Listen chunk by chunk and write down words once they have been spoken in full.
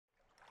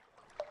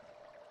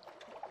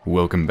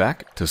Welcome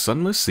back to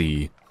Sunless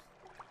Sea.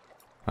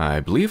 I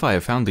believe I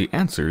have found the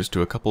answers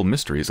to a couple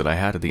mysteries that I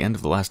had at the end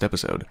of the last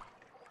episode.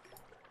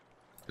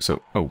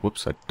 So, oh,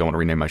 whoops, I don't want to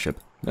rename my ship.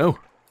 No!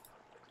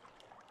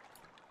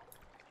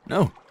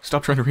 No!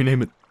 Stop trying to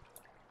rename it.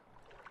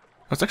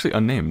 That's actually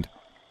unnamed.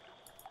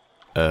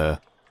 Let's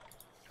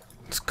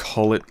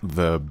call it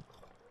the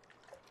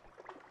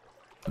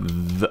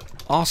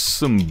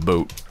Awesome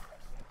Boat.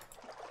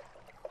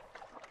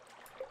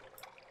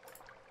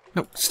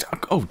 No,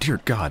 stop. Oh,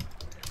 dear God.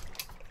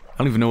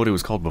 I don't even know what it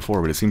was called before,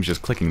 but it seems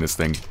just clicking this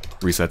thing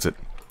resets it.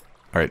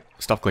 Alright,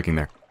 stop clicking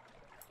there.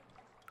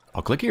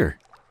 I'll click here.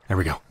 There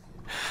we go.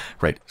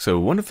 Right, so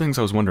one of the things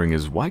I was wondering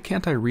is, why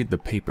can't I read the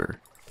paper?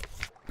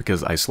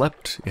 Because I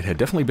slept, it had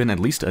definitely been at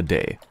least a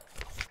day,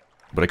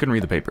 but I couldn't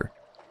read the paper.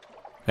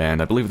 And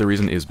I believe the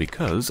reason is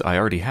because I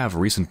already have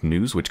recent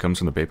news which comes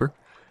from the paper,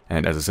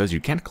 and as it says,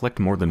 you can't collect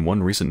more than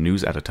one recent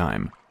news at a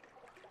time.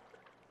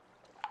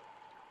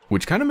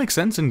 Which kind of makes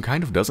sense and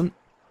kind of doesn't.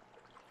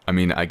 I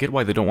mean, I get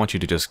why they don't want you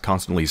to just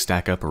constantly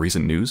stack up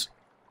recent news,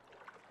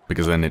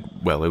 because then it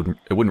wouldn't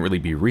really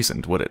be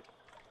recent, would it?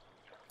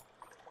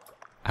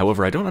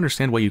 However, I don't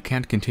understand why you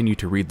can't continue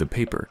to read the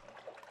paper.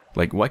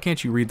 Like, why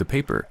can't you read the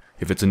paper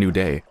if it's a new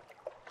day,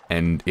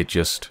 and it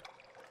just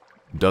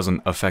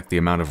doesn't affect the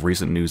amount of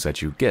recent news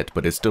that you get,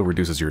 but it still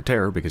reduces your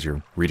terror because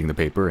you're reading the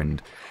paper,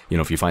 and, you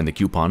know, if you find the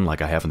coupon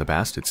like I have in the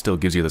past, it still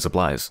gives you the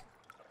supplies.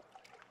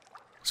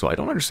 So I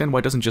don't understand why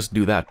it doesn't just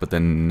do that, but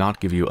then not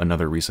give you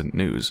another recent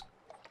news.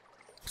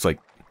 It's like,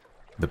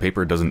 the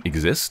paper doesn't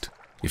exist?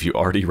 If you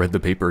already read the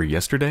paper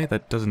yesterday?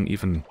 That doesn't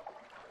even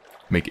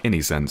make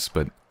any sense,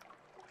 but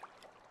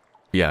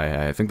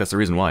yeah, I think that's the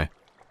reason why.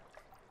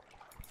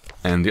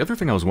 And the other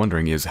thing I was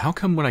wondering is, how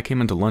come when I came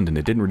into London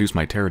it didn't reduce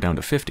my terror down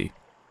to 50?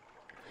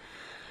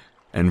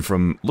 And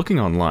from looking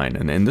online,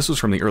 and this was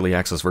from the early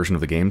access version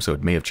of the game, so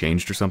it may have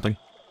changed or something,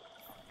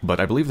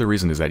 but I believe the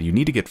reason is that you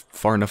need to get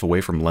far enough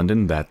away from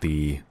London that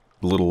the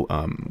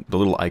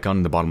little icon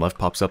in the bottom left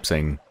pops up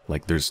saying,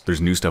 like,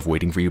 there's new stuff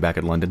waiting for you back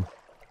at London.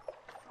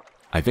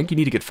 I think you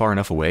need to get far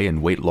enough away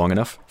and wait long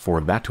enough for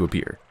that to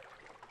appear.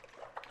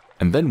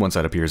 And then once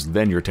that appears,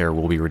 then your terror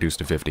will be reduced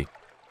to 50.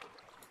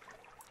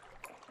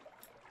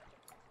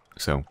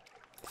 So,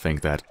 I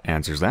think that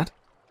answers that.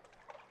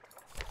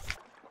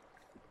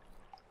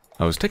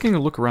 I was taking a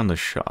look around the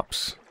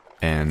shops,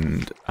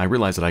 and I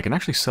realized that I can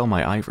actually sell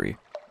my ivory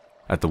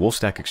at the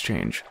Wolfstack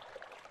Exchange.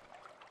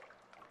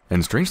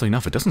 And strangely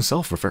enough, it doesn't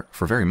sell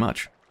for very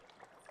much.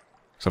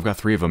 So I've got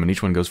 3 of them, and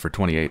each one goes for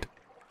 28.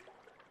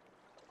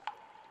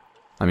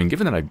 I mean,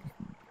 given that I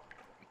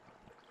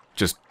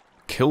just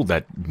killed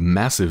that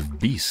massive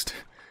beast,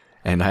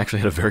 and I actually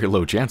had a very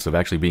low chance of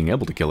actually being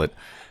able to kill it,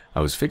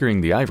 I was figuring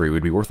the ivory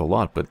would be worth a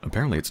lot, but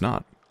apparently it's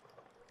not.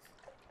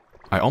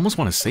 I almost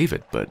want to save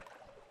it, but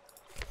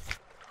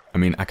I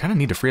mean, I kind of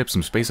need to free up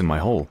some space in my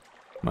hull,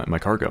 my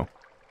cargo.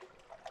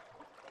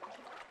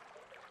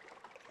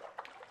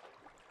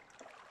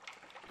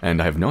 And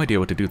I have no idea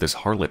what to do with this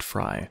harlot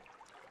fry.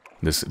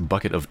 This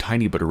bucket of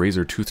tiny but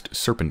razor-toothed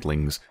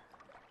serpentlings.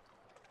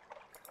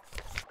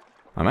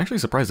 I'm actually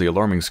surprised the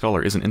Alarming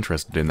Scholar isn't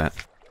interested in that.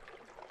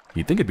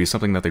 You'd think it'd be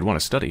something that they'd want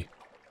to study.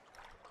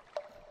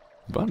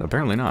 But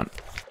apparently not.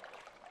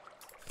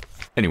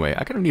 Anyway,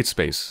 I kind of need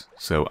space,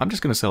 so I'm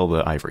just going to sell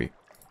the ivory.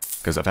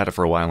 Because I've had it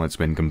for a while and it's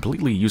been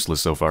completely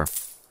useless so far.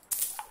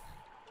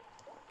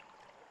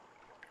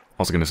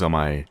 Also going to sell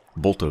my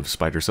bolt of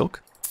spider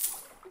silk.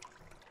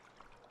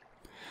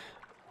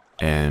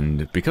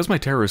 And because my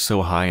terror is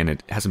so high and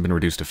it hasn't been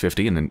reduced to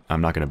 50, and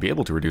I'm not going to be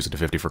able to reduce it to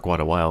 50 for quite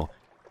a while,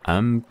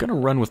 I'm going to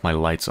run with my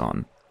lights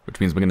on, which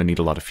means I'm going to need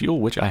a lot of fuel,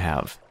 which I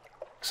have.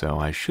 So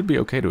I should be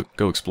okay to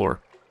go explore.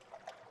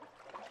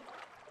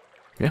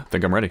 Yeah, I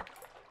think I'm ready.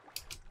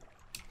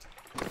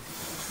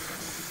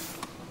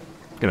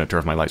 Gonna turn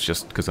off my lights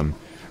just because I'm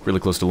really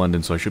close to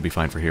London, so I should be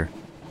fine for here.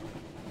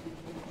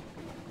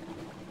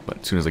 But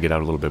as soon as I get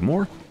out a little bit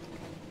more,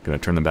 gonna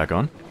turn them back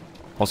on.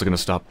 Also gonna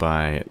stop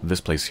by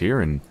this place here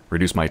and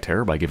reduce my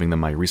terror by giving them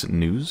my recent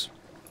news.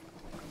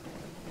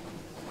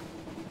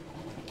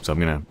 So I'm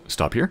gonna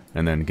stop here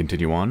and then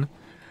continue on.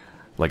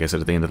 Like I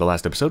said at the end of the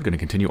last episode, gonna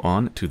continue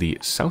on to the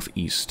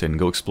southeast and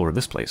go explore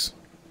this place.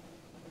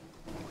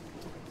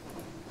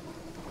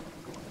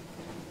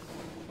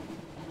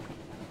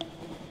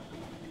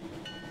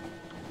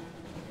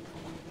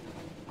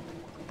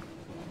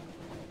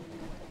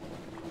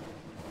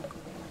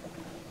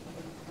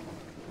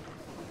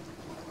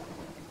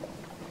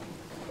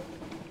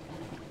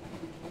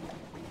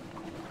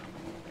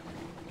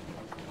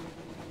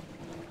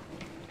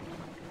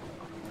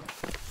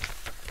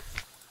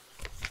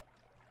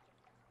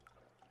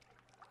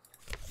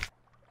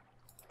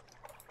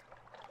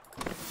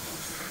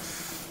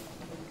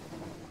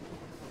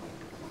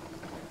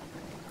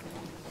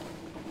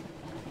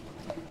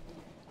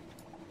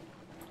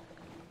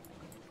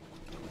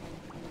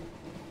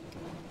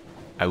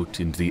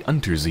 Out into the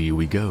Untersee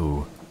we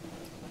go.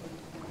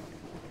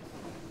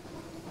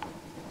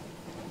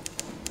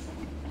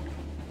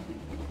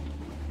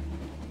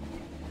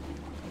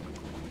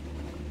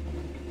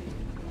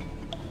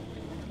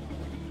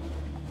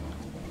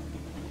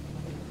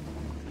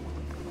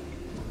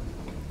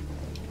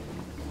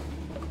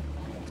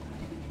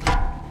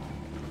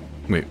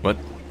 Wait, what?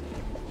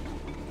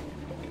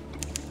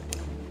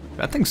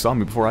 That thing saw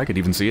me before I could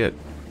even see it.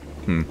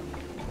 Hmm.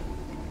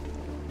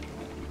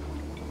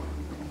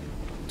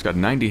 It's got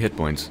 90 hit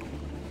points.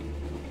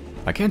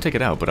 I can take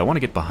it out, but I want to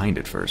get behind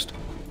it first.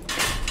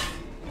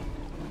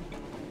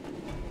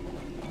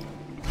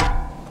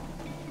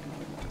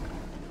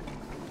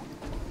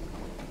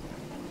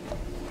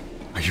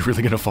 Are you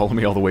really going to follow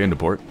me all the way into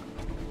port?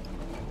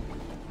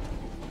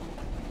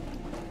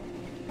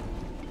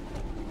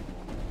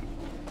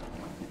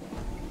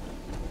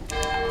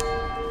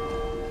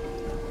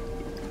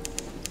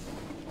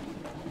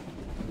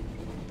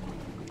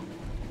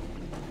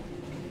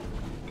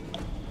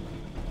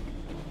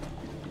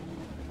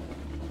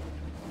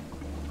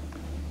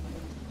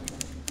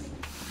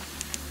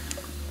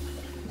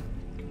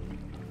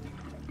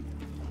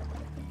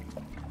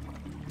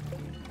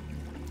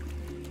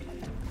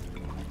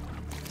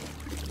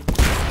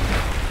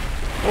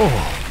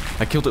 Oh,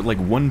 I killed it like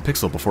 1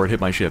 pixel before it hit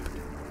my ship.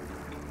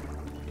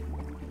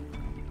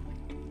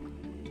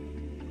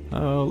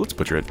 Let's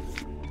butcher it.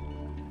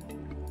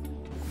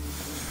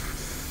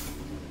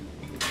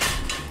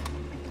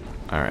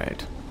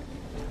 Alright.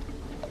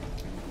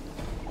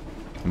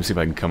 Let me see if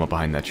I can come up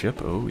behind that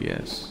ship. Oh,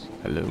 yes.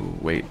 Hello.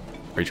 Wait.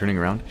 Are you turning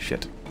around?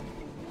 Shit.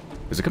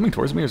 Is it coming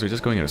towards me, or is it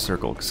just going in a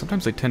circle? Because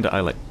sometimes they tend to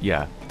idle...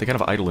 Yeah, they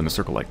kind of idle in a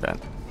circle like that.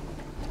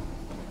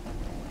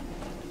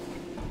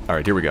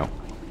 Alright, here we go.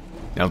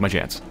 Now's my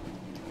chance.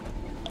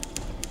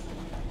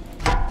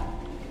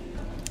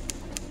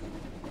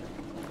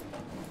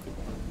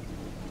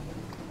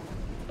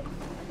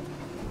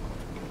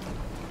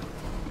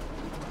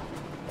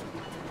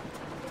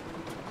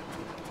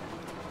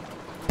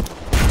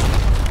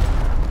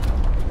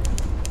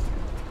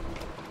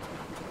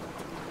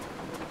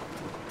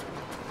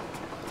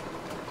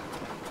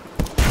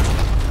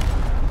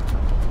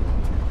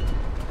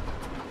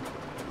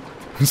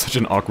 Such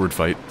an awkward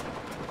fight.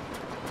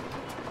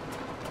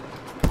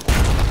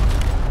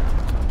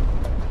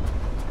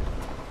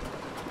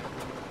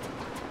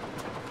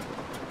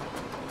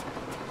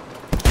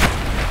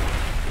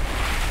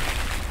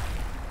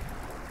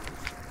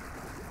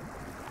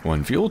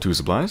 One fuel, 2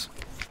 supplies.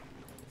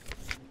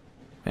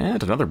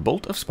 And another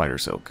bolt of spider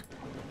silk.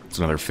 It's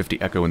another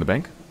 50 echo in the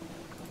bank.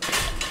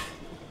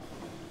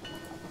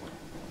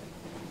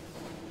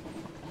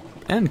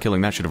 And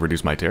killing that should have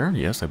reduced my terror.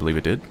 Yes, I believe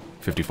it did.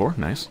 54,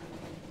 nice.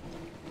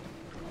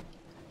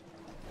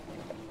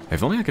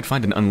 If only I could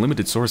find an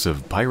unlimited source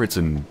of pirates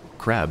and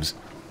crabs.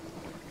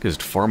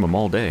 Just farm them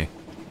all day.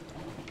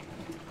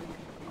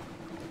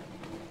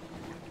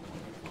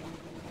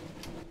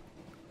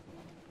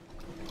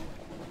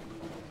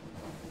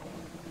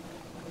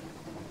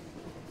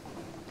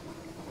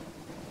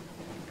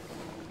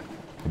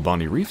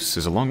 Bonnie Reefs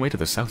is a long way to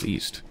the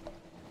southeast.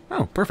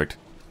 Oh, perfect.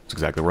 That's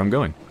exactly where I'm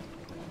going.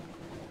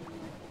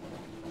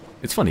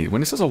 It's funny,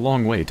 when it says a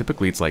long way,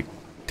 typically it's like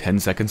 10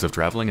 seconds of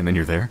traveling and then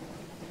you're there.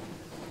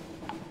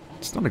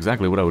 It's not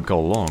exactly what I would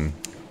call long.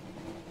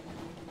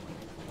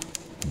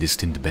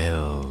 Distant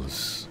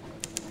bells.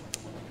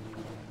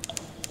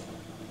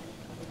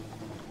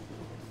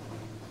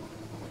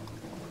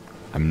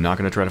 I'm not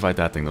going to try to fight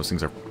that thing. Those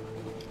things are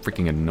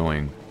freaking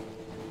annoying.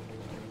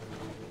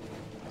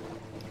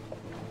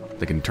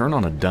 They can turn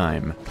on a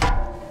dime.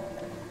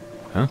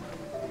 Huh?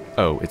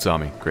 Oh, it saw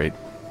me. Great.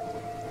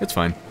 It's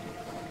fine.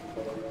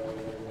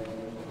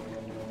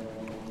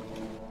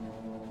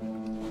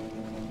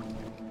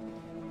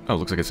 Oh,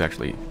 looks like it's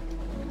actually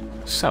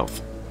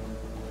south.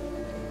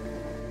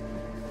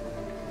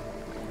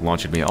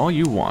 Launch at me all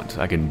you want.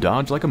 I can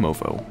dodge like a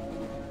mofo.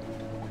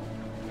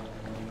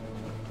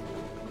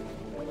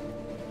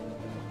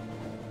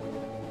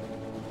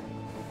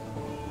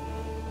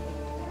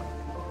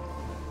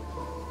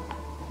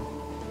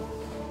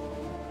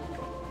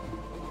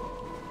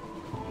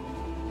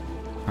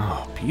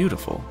 Oh,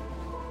 beautiful.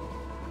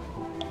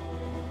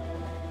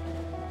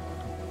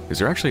 Is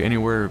there actually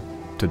anywhere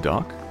to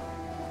dock?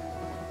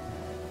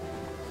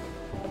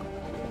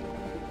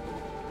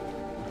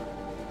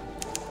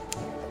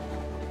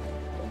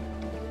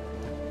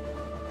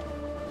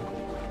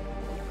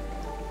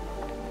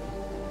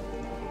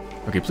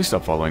 Okay, please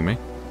stop following me.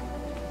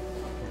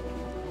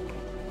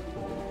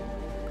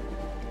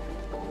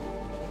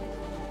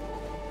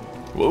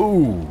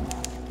 Whoa!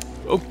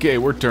 Okay,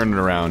 we're turning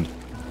around.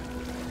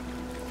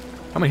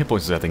 How many hit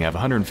points does that thing have?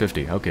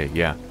 150. Okay,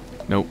 yeah.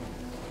 Nope.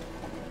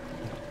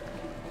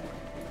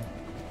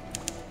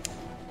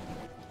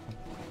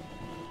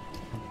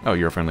 Oh,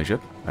 you're a friendly ship,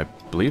 I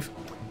believe?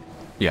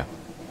 Yeah,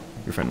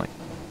 you're friendly.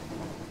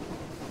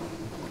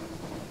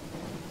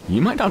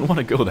 You might not want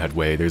to go that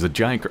way. There's a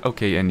giant...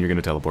 Okay, and you're going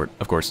to teleport.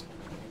 Of course.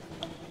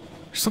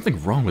 There's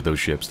something wrong with those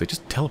ships. They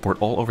just teleport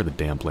all over the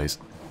damn place.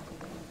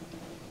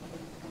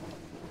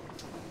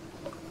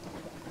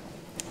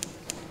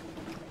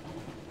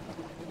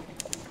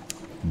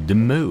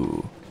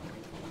 Demo.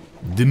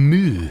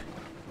 Demo.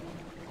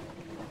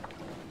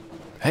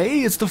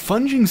 Hey, it's the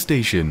Funging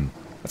station!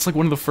 That's like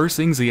one of the first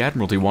things the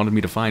Admiralty wanted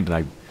me to find, and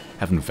I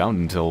haven't found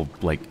until,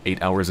 like,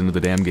 8 hours into the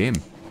damn game.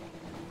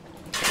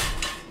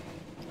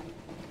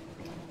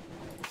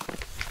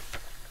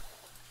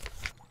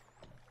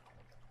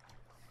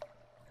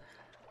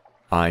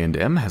 I and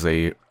M has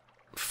a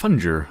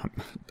funger.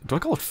 Do I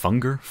call it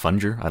funger?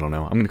 Funger? I don't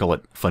know. I'm going to call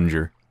it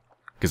funger,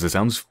 because it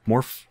sounds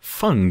more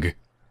fung.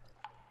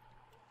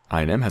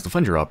 I and M has the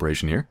funger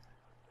operation here.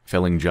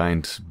 Felling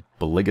giant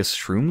Boligus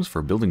shrooms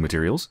for building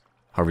materials.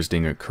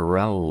 Harvesting a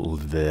corral,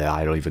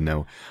 I don't even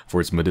know, for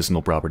its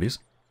medicinal properties.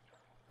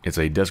 It's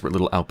a desperate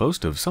little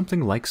outpost of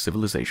something like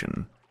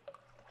civilization.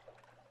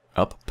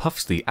 Up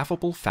puffs the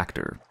affable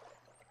Factor.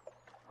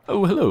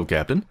 Oh, hello,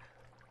 Captain.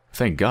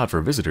 Thank God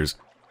for visitors.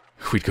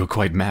 We'd go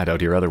quite mad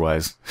out here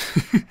otherwise.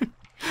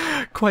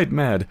 Quite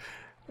mad.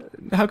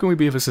 How can we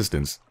be of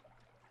assistance?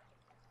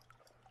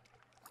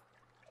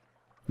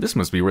 This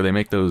must be where they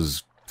make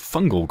those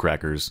fungal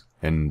crackers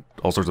and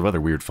all sorts of other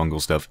weird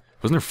fungal stuff.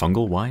 Wasn't there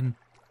fungal wine?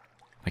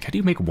 Like, how do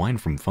you make wine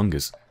from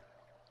fungus?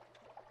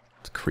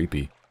 It's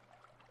creepy.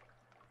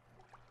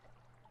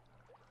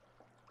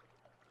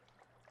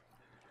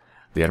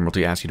 The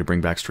Admiralty asks you to bring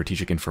back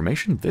strategic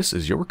information. This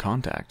is your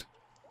contact.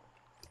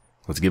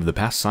 Let's give the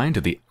pass sign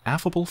to the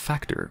affable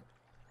Factor.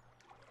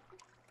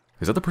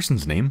 Is that the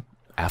person's name?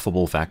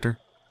 Affable Factor?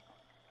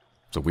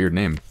 It's a weird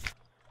name.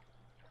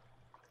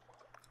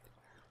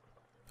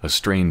 A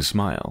strained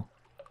smile.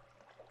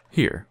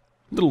 Here,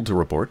 little to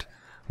report,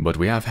 but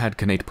we have had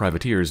Canate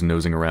privateers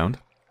nosing around.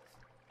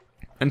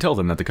 And tell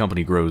them that the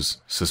company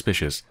grows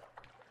suspicious.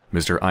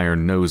 Mr.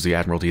 Iron knows the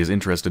Admiralty is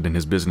interested in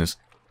his business.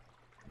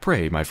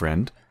 Pray, my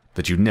friend,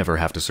 that you never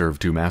have to serve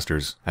two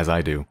masters, as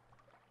I do.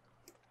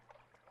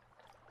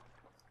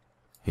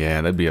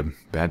 Yeah, that'd be a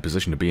bad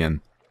position to be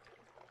in.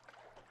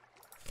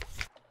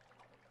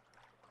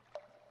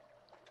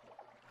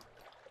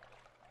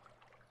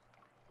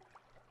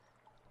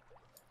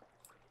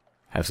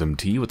 Have some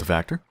tea with the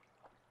Factor.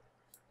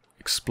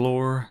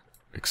 Explore.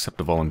 Accept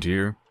a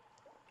volunteer.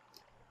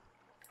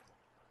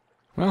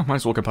 Well, might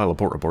as well compile a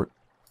port report.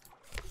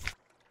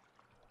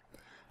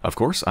 Of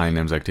course,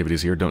 I&M's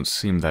activities here don't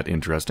seem that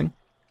interesting.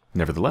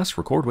 Nevertheless,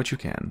 record what you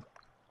can.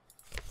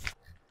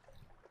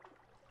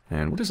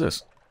 And what is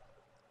this?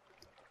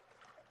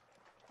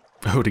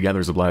 Oh, to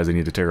gather supplies I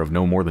need a terror of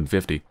no more than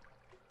 50.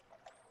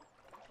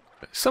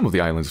 Some of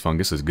the island's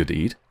fungus is good to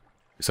eat.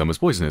 Some is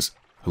poisonous,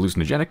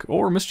 hallucinogenic,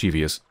 or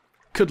mischievous.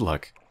 Good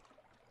luck.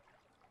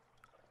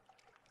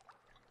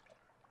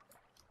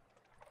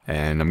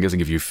 And I'm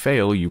guessing if you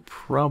fail, you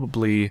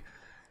probably...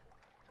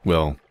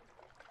 Well,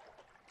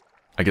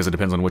 I guess it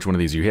depends on which one of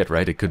these you hit,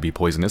 right? It could be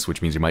poisonous,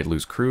 which means you might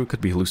lose crew. It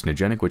could be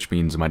hallucinogenic, which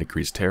means it might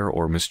increase terror.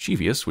 Or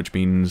mischievous, which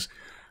means...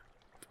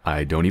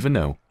 I don't even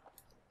know.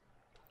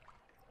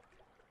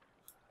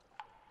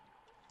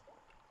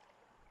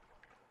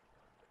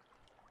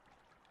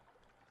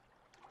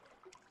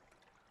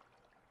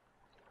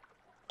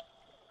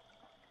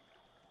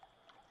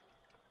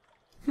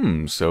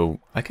 So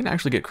I can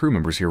actually get crew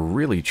members here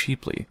really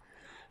cheaply,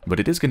 but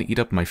it is going to eat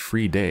up my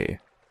free day.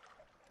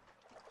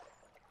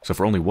 So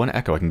for only 1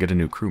 echo, I can get a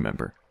new crew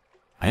member.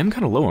 I am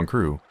kind of low on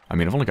crew. I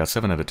mean, I've only got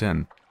 7 out of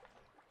 10.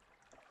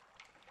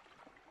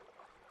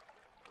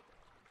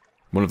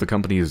 One of the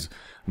company's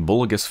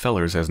Boligus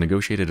Fellers has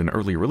negotiated an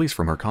early release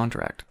from her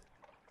contract.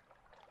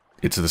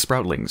 It's the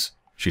Sproutlings,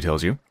 she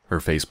tells you, her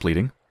face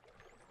pleading.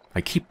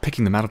 I keep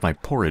picking them out of my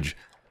porridge,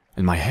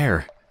 and my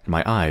hair, and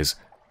my eyes.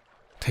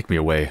 Take me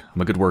away.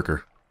 I'm a good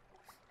worker.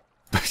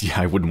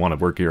 Yeah, I wouldn't want to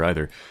work here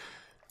either.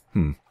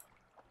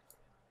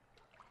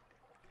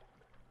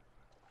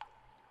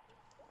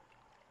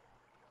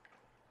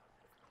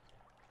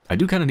 I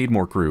do kind of need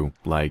more crew.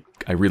 Like,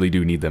 I really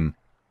do need them.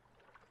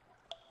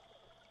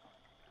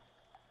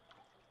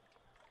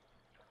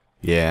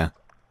 Yeah.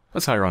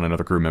 Let's hire on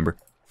another crew member.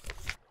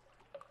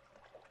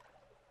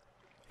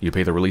 You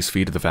pay the release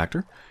fee to the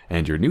Factor,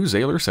 and your new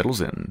Zailer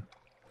settles in.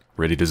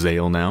 Ready to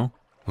Zail now?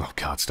 Oh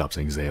god, stop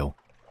saying Zail.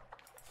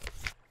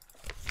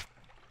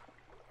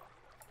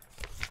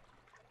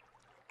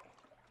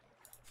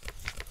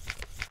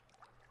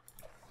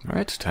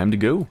 Alright, time to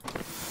go.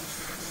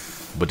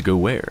 But go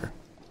where?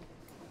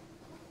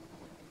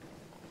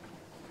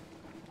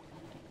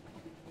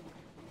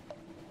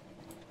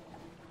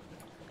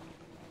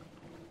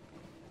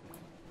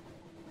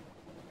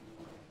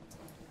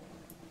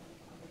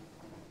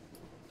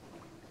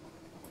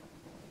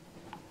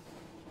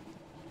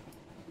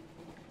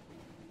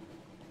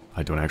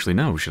 I don't actually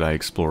know. Should I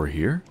explore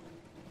here?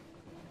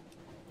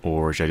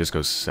 Or should I just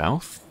go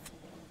south?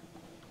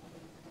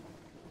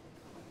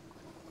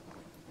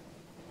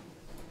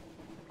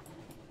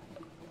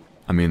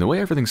 I mean, the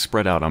way everything's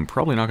spread out, I'm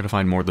probably not going to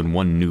find more than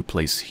one new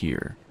place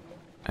here.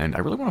 And I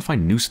really want to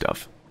find new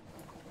stuff.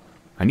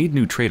 I need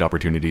new trade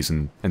opportunities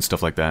and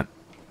stuff like that.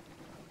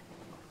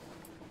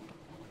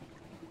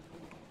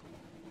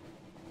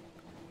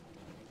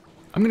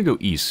 I'm going to go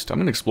east. I'm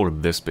going to explore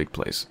this big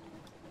place.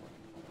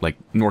 Like,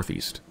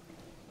 northeast.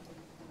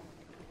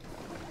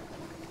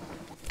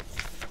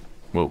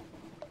 Whoa.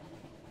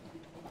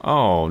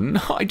 Oh,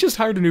 no, I just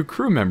hired a new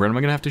crew member and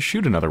I'm going to have to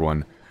shoot another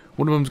one.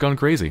 One of them's gone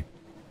crazy.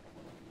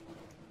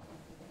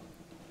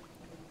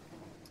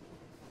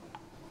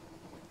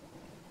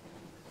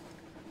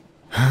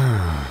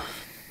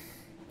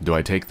 Do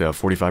I take the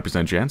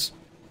 45% chance?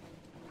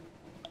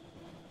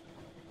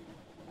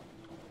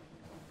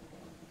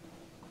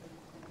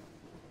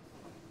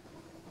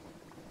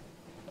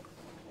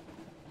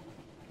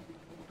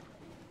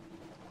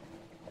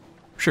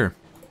 Sure.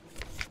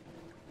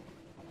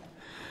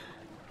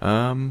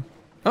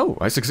 Oh,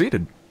 I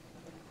succeeded.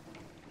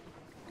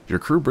 Your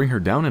crew bring her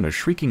down in a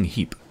shrieking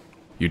heap.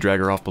 You drag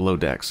her off below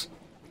decks.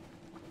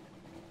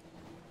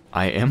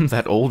 I am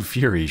that old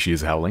fury, she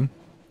is howling.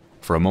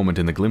 For a moment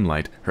in the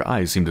glimlight, her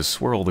eyes seem to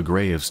swirl the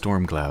gray of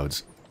storm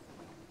clouds.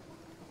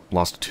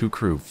 Lost 2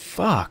 crew.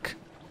 Fuck!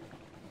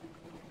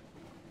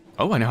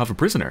 Oh, I now have a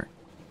prisoner.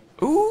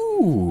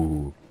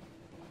 Ooh!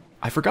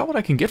 I forgot what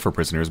I can get for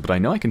prisoners, but I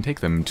know I can take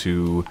them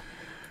to...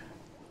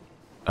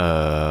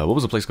 what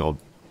was the place called?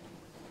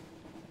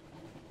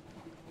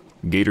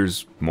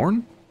 Gator's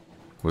Morn?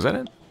 Was that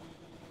it?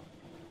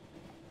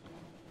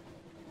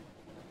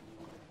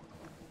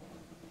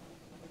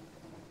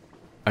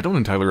 I don't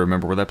entirely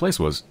remember where that place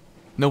was.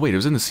 No, wait, it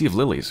was in the Sea of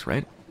Lilies,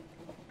 right?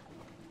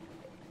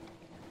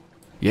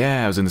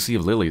 Yeah, I was in the Sea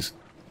of Lilies.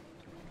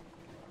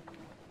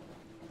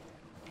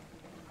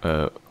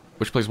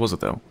 Which place was it,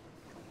 though?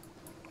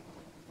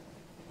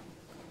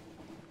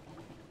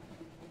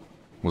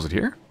 Was it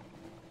here?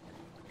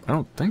 I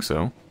don't think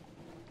so.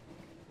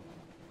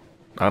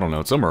 I don't know,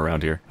 it's somewhere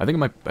around here. I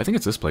think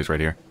it's this place right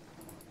here.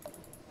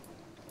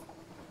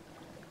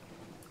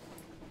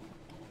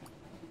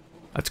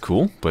 That's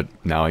cool, but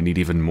now I need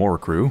even more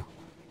crew.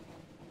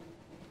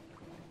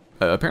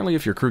 Apparently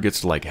if your crew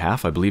gets to like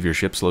half, I believe your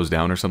ship slows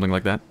down or something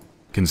like that.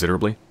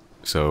 Considerably.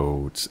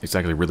 So it's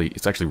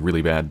actually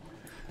really bad.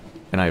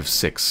 And I have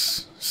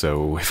 6,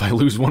 so if I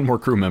lose one more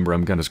crew member,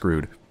 I'm kinda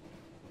screwed.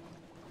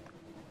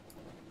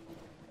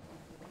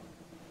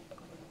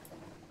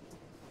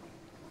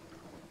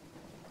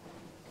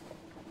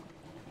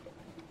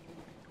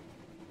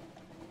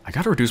 I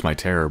gotta reduce my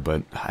terror,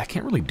 but I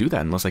can't really do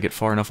that unless I get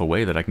far enough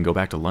away that I can go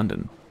back to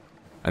London.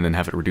 And then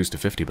have it reduced to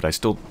 50, but I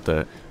still...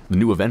 the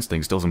new events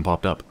thing still hasn't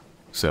popped up.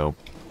 So,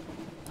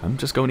 I'm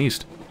just going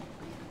east.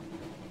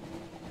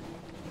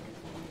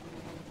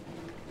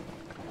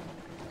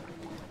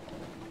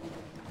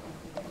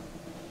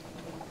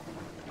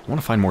 I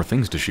want to find more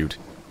things to shoot.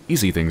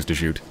 Easy things to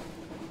shoot.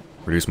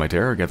 Reduce my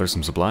terror, gather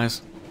some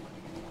supplies.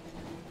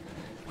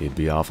 It'd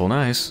be awful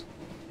nice.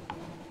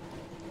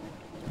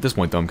 At this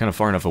point, though, I'm kind of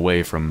far enough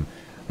away from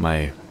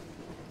my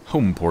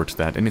home port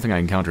that anything I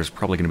encounter is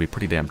probably going to be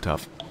pretty damn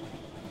tough.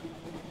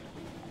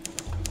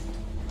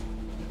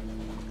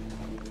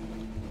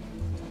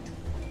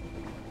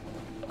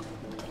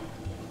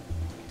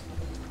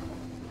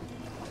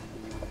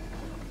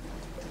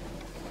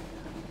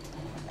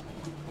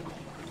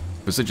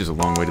 Visage is a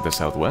long way to the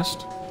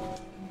southwest.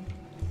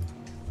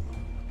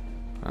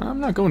 I'm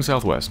not going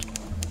southwest.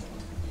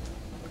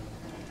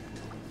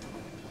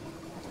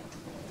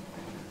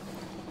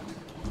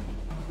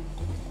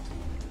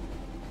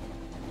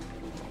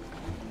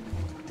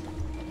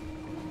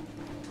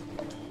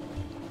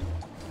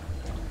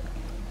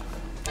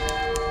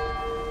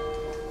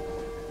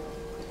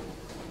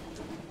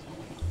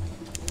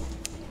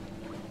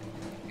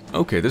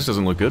 Okay, this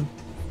doesn't look good.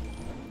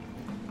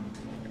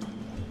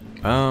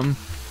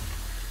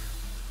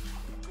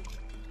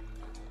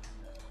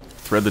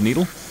 Thread the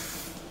needle.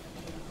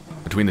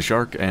 Between the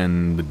shark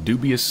and the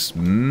dubious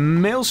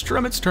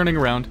maelstrom it's turning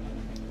around.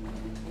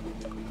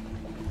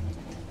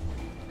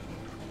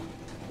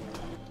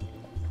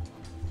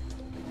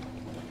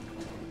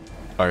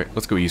 Alright,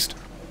 let's go east.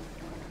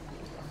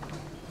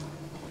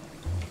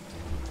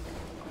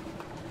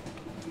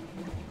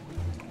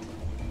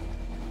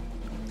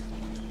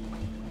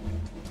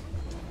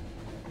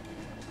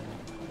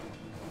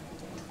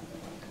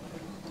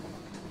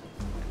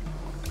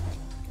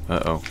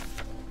 Uh-oh.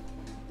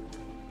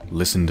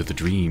 Listen to the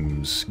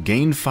dreams.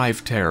 Gain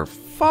 5 terror.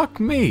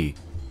 Fuck me!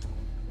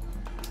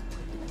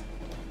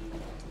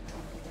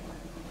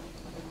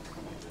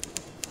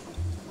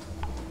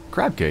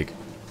 Crab cake.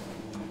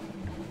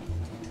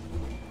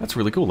 That's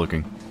really cool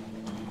looking.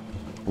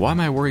 Why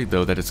am I worried,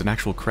 though, that it's an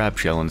actual crab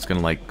shell and it's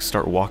gonna, like,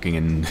 start walking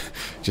and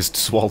just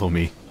swallow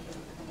me?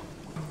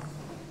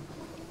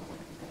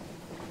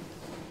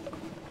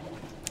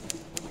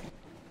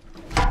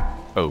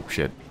 Oh,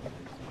 shit.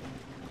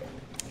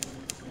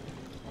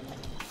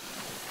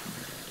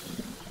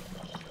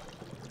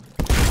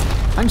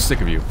 I'm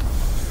sick of you.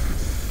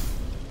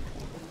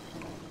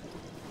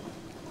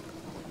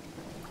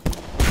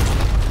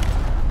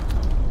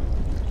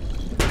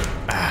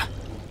 Ah.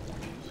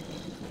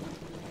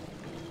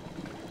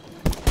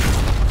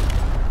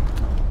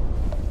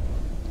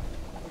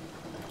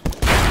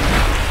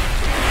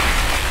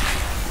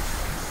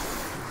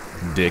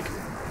 Dick.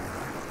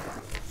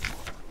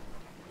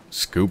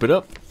 Scoop it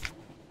up.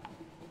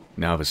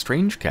 Now I have a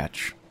strange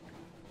catch.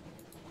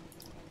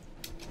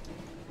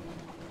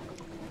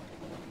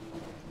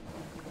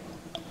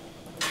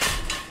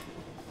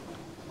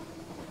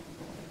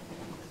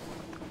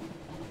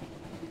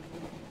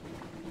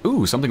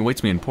 Ooh, something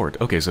awaits me in port.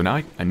 Okay, so now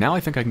I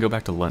think I can go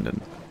back to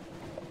London.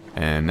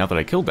 And now that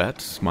I killed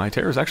that, my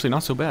terror is actually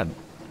not so bad.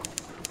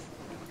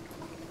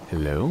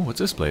 Hello? What's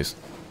this place?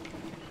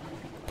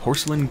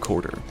 Porcelain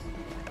Quarter.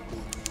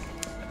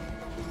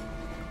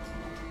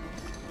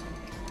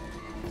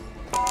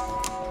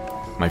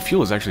 My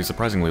fuel is actually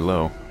surprisingly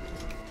low.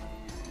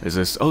 Is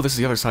this... Oh, this is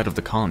the other side of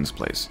the Khan's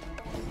place.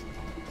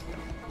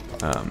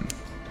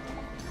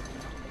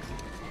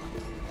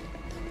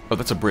 Oh,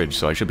 that's a bridge,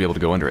 so I should be able to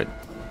go under it.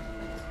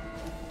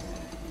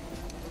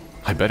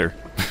 I better.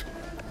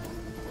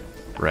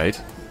 Right?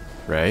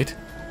 Right?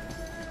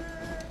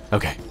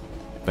 Okay.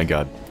 Thank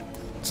God.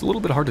 It's a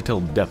little bit hard to tell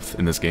depth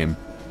in this game,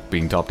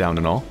 being top-down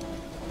and all.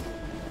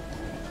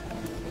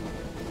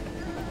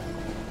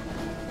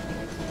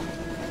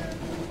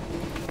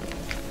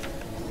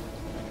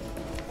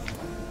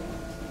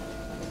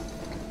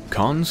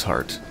 Khan's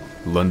Heart,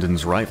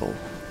 London's rival.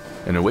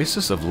 An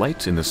oasis of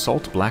light in the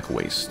salt black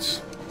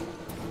wastes.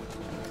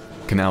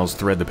 Canals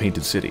thread the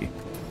painted city.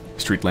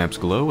 Street lamps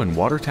glow and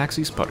water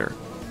taxis putter.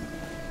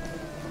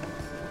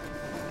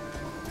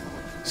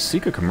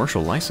 Seek a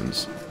commercial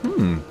license.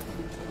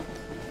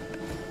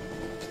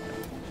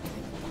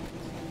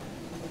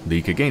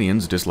 The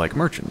Kaganians dislike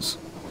merchants,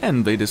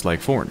 and they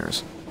dislike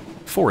foreigners.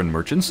 Foreign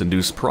merchants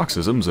induce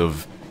paroxysms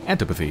of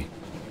antipathy.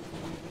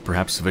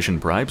 Perhaps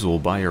sufficient bribes will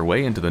buy your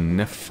way into the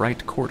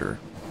Nephrite Quarter.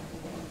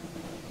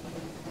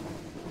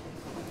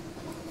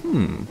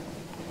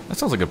 That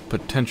sounds like a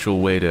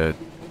potential way to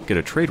get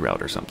a trade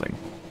route or something.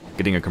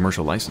 Getting a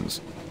commercial license.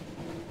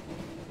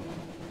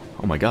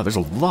 Oh my god, there's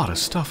a lot of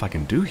stuff I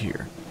can do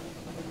here.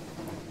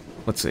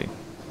 Let's see.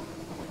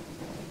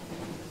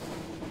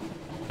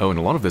 Oh, and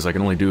a lot of this I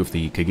can only do if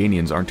the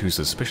Kaganians aren't too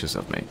suspicious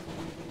of me.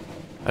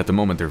 At the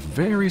moment, they're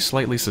very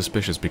slightly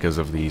suspicious because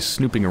of the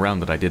snooping around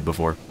that I did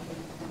before.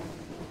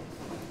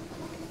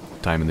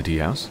 Time in the tea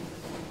house.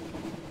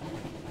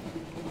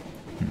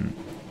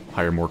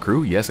 Hire more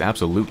crew? Yes,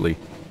 absolutely.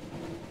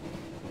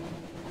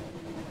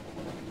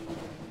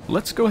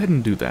 Let's go ahead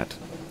and do that.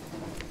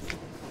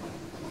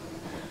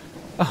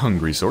 A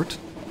hungry sort.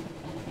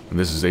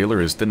 This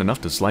Zaylor is thin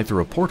enough to slide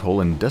through a porthole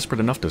and desperate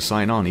enough to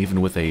sign on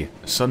even with a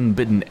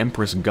sun-bidden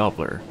Empress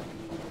Gobbler.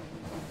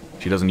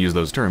 She doesn't use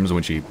those terms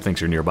when she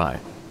thinks you're nearby.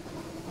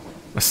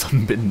 A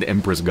sun-bidden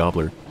Empress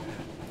Gobbler.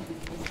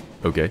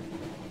 Okay.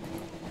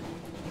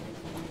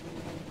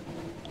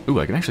 Ooh,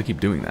 I can actually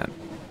keep doing that.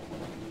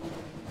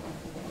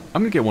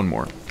 I'm gonna get one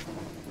more.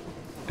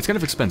 It's kind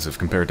of expensive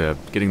compared to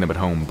getting them at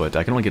home, but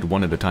I can only get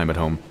one at a time at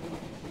home.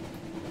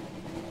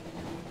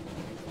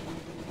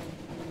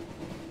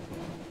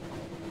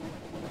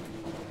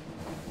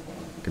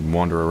 Can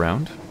wander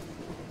around.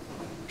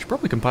 Should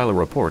probably compile a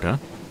report, huh?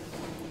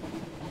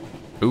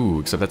 Ooh,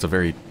 except that's a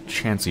very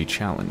chancy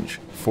challenge.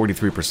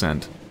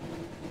 43%.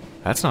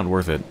 That's not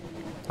worth it.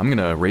 I'm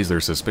gonna raise their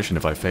suspicion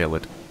if I fail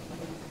it.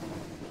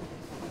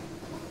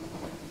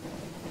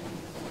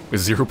 A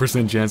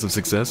 0% chance of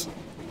success?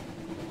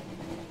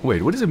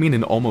 Wait, what does it mean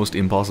an almost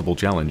impossible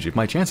challenge? If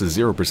my chance is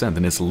 0%,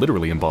 then it's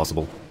literally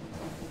impossible.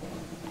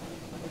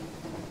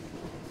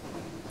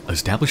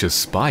 Establish a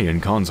spy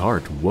in Khan's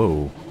Heart.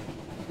 Whoa.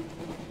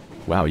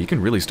 Wow, you can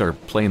really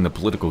start playing the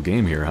political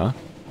game here, huh?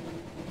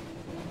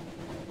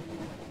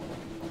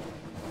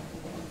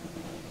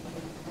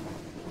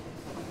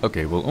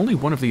 Okay, well, only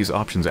one of these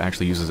options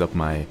actually uses up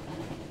my,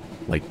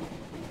 like,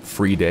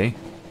 free day.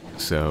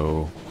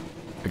 So,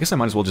 I guess I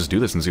might as well just do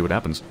this and see what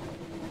happens.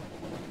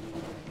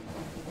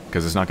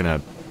 Because it's not going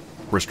to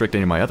restrict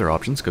any of my other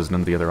options, because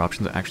none of the other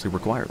options actually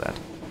require that.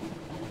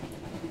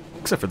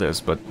 Except for this,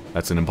 but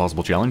that's an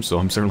impossible challenge, so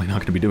I'm certainly not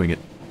going to be doing it.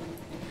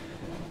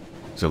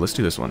 So let's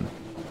do this one.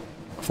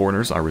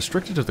 Foreigners are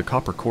restricted to the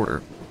Copper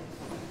Quarter.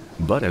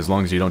 But as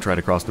long as you don't try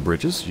to cross the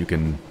bridges, you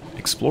can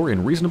explore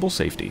in reasonable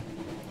safety.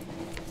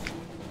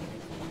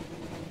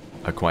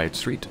 A quiet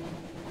street.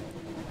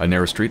 A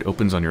narrow street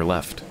opens on your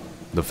left.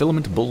 The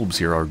filament bulbs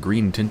here are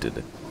green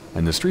tinted,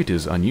 and the street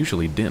is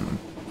unusually dim,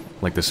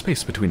 like the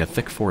space between a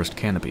thick forest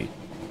canopy.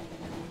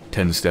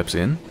 10 steps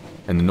in,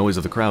 and the noise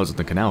of the crowds at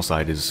the canal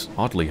side is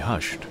oddly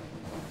hushed.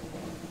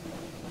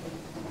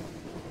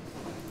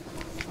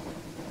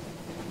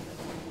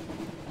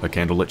 A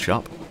candlelit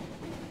shop.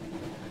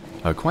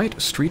 A quiet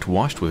street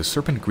washed with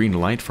serpent green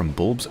light from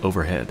bulbs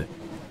overhead.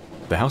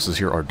 The houses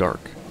here are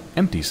dark,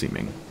 empty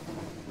seeming.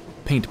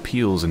 Paint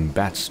peels and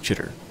bats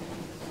chitter.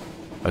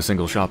 A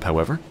single shop,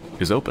 however,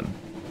 is open.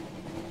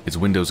 Its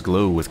windows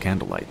glow with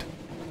candlelight.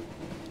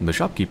 The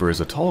shopkeeper is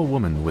a tall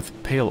woman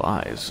with pale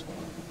eyes.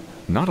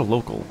 Not a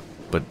local,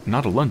 but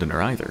not a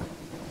Londoner either.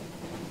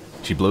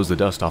 She blows the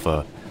dust off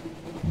a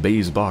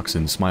baize box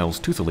and smiles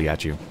toothily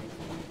at you.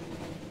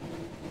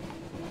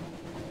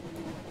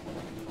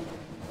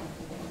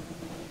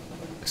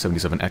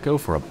 $77 Echo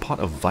for a pot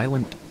of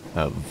violent...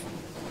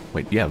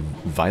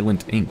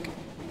 violent ink.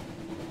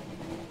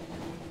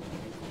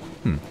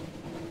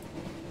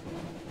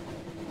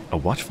 A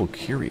watchful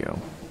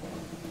curio.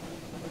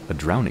 A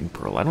drowning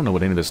pearl. I don't know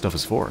what any of this stuff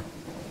is for.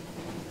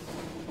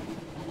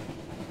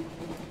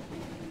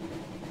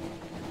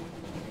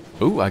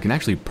 Ooh, I can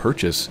actually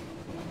purchase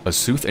a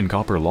Sooth and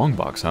Copper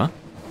longbox, huh?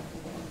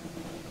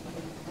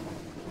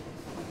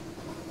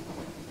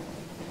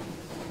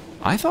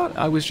 I thought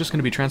I was just going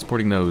to be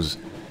transporting those,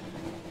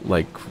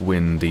 like,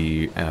 when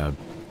the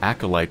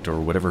Acolyte, or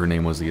whatever her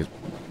name was,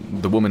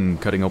 the woman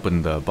cutting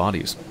open the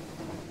bodies.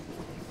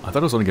 I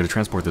thought I was only going to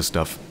transport this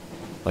stuff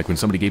Like when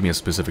somebody gave me a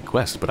specific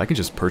quest, but I can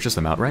just purchase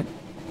them outright?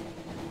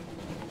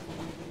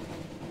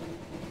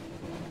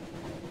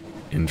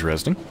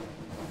 Interesting.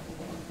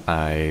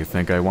 I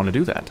think I want to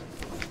do that.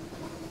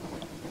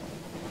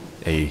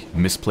 A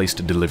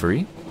misplaced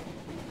delivery.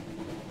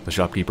 The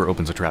shopkeeper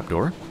opens a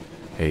trapdoor.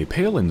 A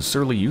pale and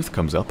surly youth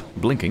comes up,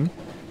 blinking,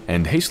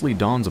 and hastily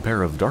dons a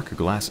pair of dark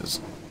glasses.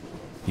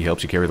 He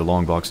helps you carry the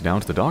long box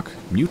down to the dock,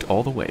 mute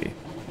all the way.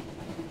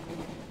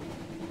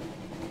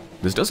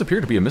 This does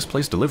appear to be a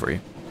misplaced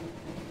delivery.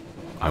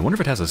 I wonder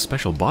if it has a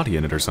special body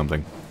in it or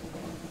something.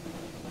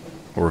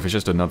 Or if it's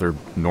just another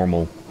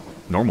normal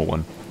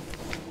one.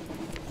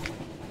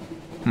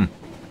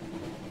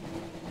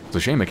 It's a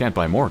shame I can't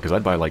buy more, because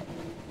I'd buy, like,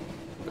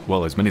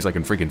 well, as many as I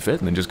can freaking fit,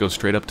 and then just go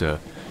straight up to,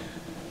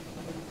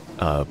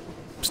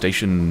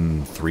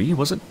 Station 3,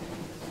 was it?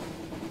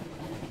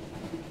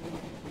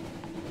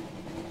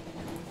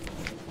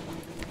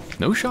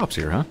 No shops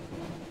here, huh?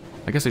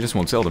 I guess they just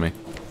won't sell to me.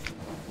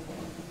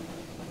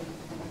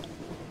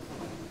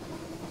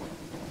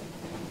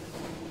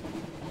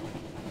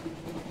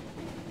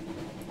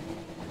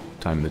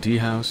 Time in the tea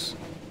house.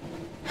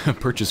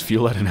 Purchase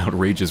fuel at an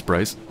outrageous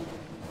price.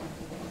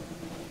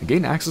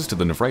 Gain access to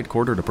the Nephrite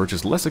Corridor to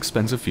purchase less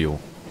expensive fuel.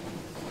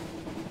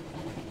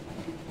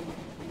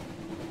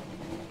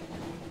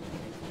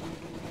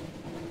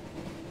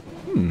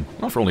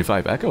 Well, for only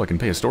 5 Echo, I can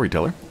pay a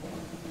storyteller.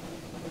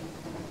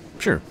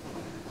 Sure.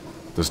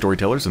 The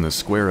storytellers in the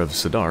Square of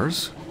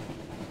Sidars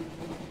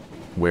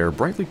wear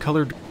brightly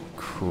colored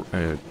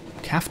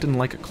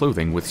caftan-like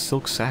clothing with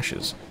silk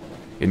sashes,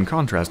 in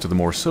contrast to the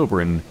more sober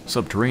and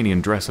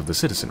subterranean dress of the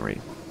citizenry.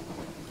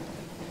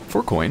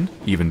 For coin,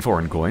 even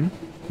foreign coin,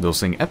 they'll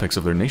sing epics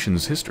of their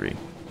nation's history.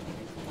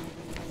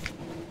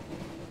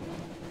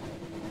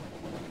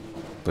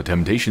 The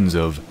Temptations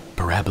of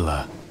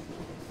Parabola.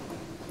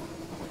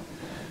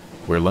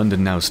 Where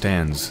London now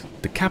stands,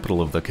 the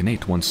capital of the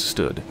Khanate once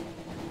stood,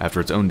 after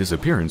its own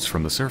disappearance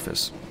from the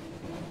surface.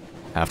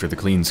 After the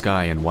clean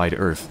sky and wide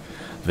earth,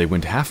 they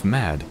went half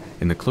mad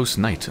in the close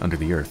night under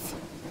the earth.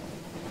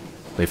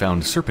 They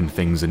found serpent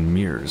things in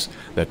mirrors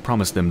that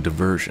promised them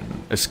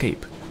diversion,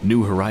 escape,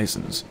 new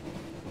horizons.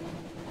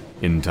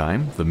 In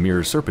time, the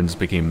mirror serpents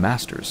became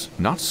masters,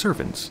 not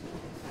servants,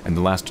 and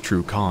the last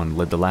true Khan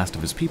led the last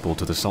of his people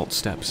to the Salt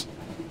Steppes,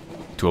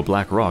 to a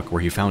black rock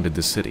where he founded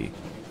this city.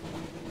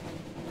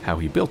 How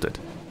he built it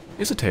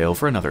is a tale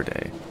for another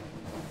day.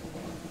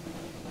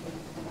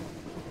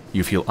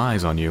 You feel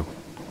eyes on you.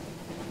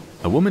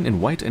 A woman in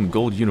white and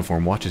gold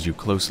uniform watches you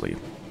closely.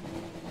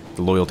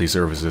 The loyalty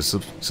service is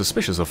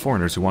suspicious of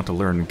foreigners who want to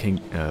learn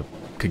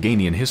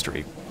Khaganian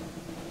history.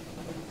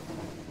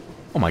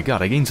 Oh my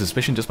god, I gained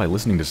suspicion just by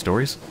listening to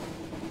stories?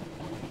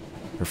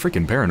 They're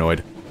freaking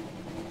paranoid.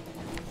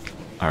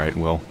 Alright,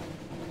 well,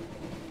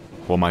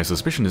 my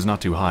suspicion is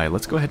not too high,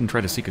 let's go ahead and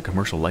try to seek a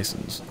commercial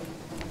license.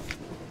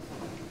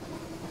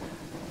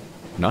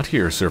 Not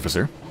here,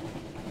 Surfacer.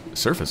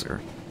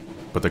 Surfacer?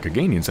 But the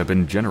Khaganians have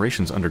been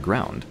generations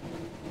underground.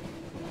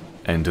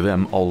 And to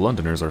them, all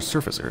Londoners are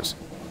surfacers.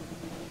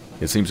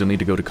 It seems you'll need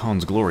to go to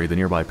Khan's Glory, the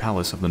nearby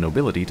palace of the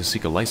nobility, to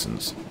seek a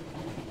license.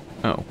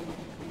 Oh.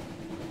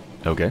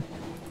 Okay.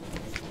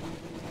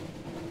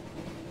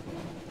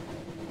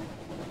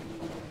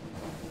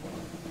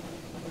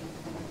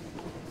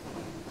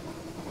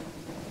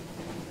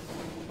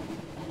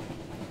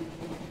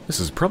 This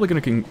is probably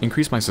going to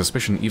increase my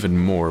suspicion even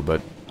more,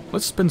 but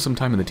let's spend some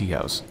time in the tea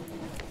house.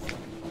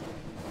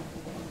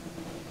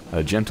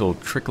 A gentle,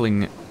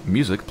 trickling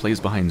music plays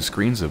behind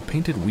screens of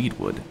painted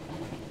weedwood.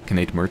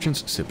 Khanate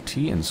merchants sip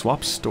tea and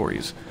swap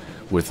stories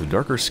with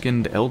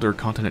darker-skinned elder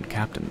continent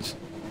captains.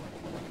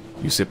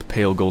 You sip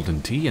pale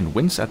golden tea and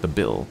wince at the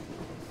bill.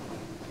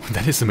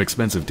 That is some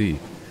expensive tea.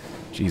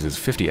 Jesus,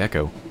 50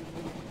 Echo.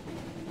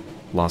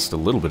 Lost a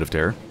little bit of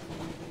terror.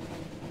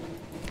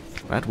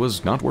 That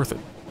was not worth it.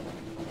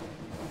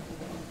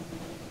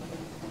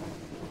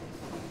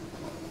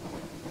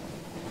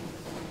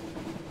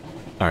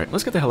 Alright,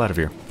 let's get the hell out of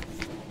here.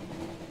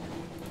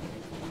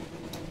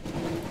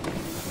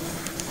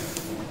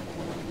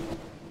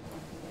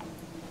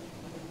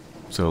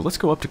 So let's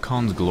go up to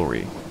Khan's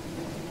Glory.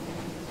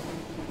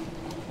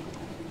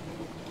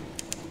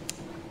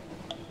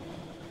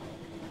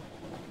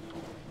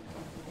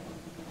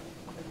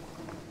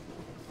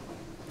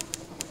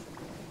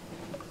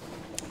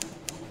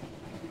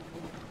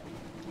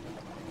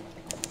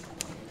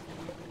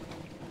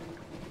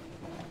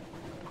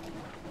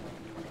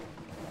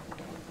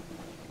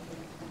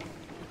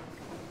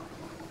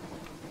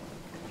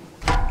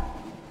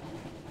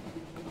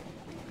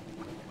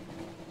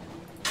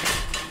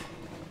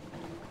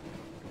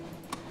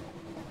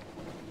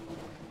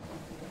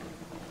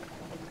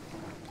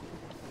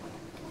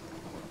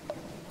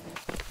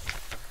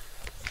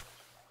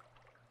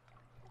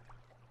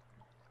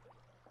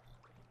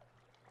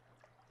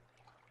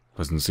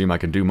 Doesn't seem I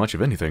can do much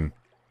of anything.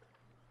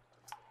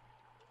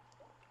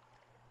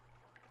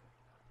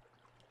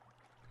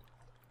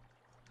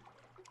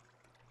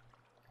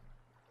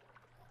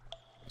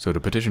 So to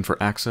petition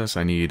for access,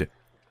 I need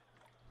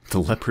the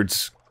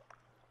leopard's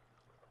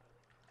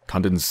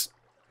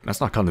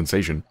That's not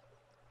condensation.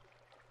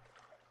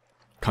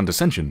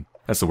 Condescension.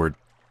 That's the word.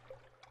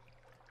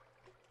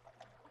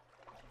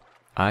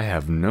 I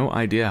have no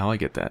idea how I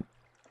get that.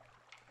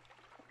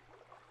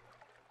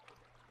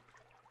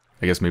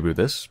 I guess maybe with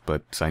this,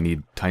 but I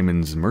need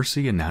Timon's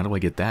Mercy, and how do I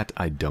get that?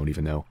 I don't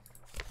even know.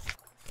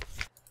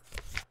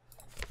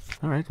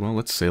 Alright, well,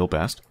 let's sail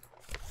past.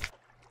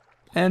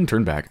 And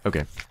turn back.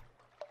 Okay.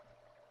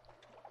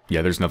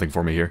 Yeah, there's nothing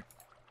for me here.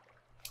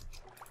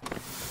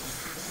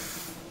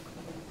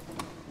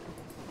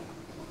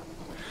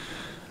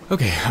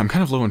 Okay, I'm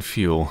kind of low on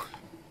fuel.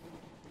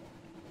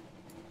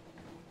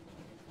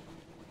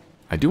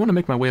 I do want to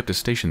make my way up to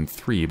Station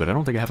 3, but I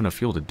don't think I have enough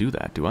fuel to do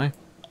that, do I?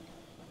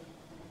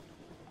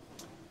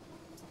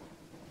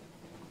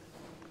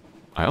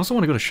 I also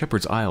want to go to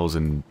Shepherd's Isles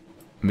and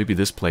maybe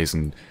this place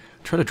and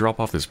try to drop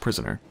off this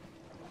prisoner.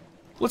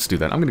 Let's do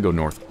that. I'm going to go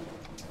north.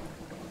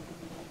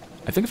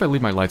 I think if I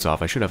leave my lights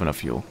off, I should have enough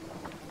fuel.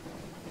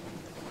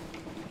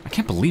 I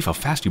can't believe how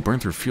fast you burn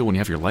through fuel when you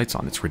have your lights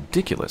on. It's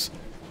ridiculous.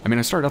 I mean,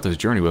 I started out this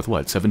journey with,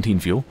 what, 17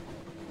 fuel?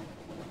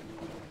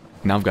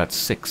 Now I've got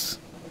 6.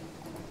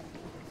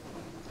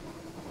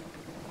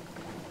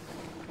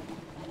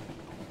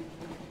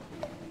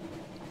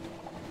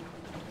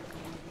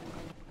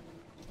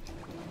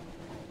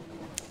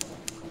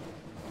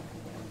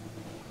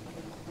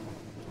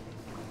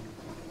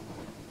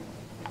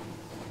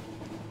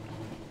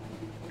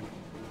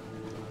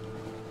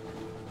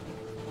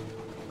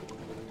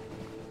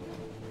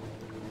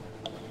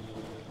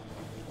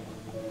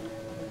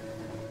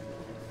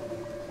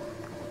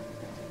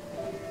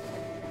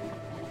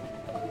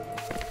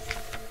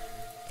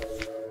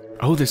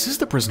 Oh, this is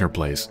the prisoner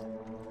place.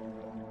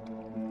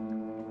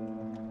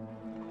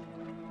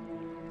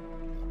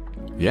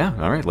 Yeah,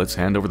 alright, let's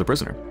hand over the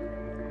prisoner.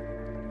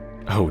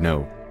 Oh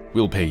no,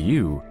 we'll pay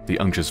you, the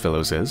unctuous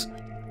fellow says.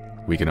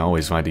 We can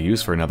always find a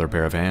use for another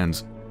pair of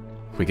hands.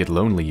 We get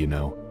lonely, you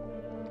know.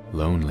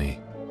 Lonely.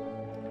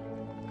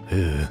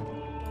 Ugh.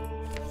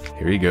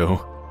 Here you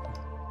go.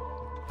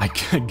 I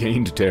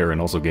gained terror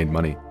and also gained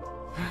money.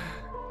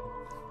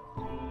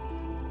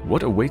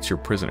 What awaits your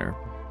prisoner?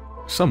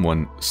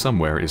 Someone,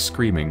 somewhere, is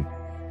screaming.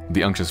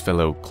 The unctuous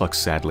fellow clucks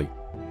sadly.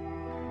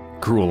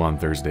 Gruel on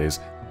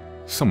Thursdays.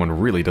 Someone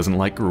really doesn't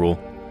like gruel.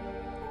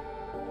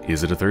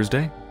 Is it a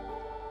Thursday?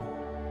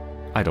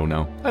 I don't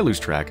know. I lose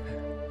track.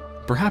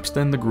 Perhaps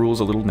then the gruel's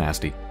a little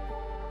nasty.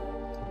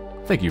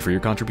 Thank you for your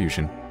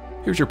contribution.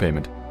 Here's your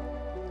payment.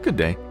 Good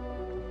day.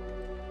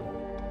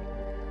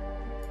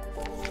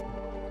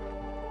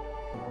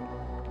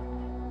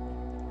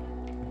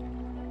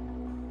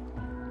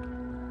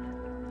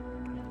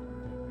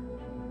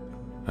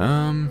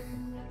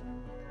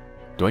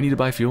 Do I need to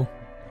buy fuel?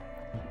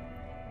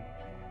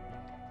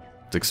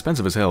 It's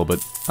expensive as hell,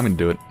 but I'm gonna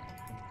do it.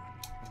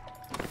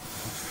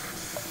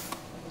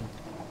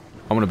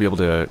 I want to be able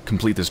to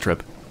complete this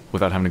trip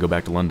without having to go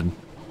back to London.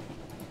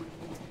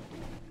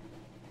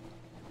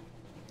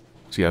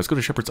 So yeah, let's go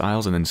to Shepherd's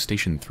Isles and then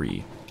Station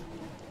 3.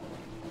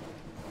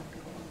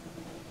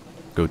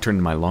 Go turn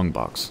in my long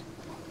box.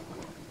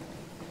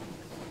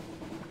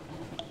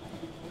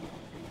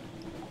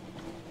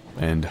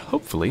 And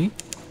hopefully,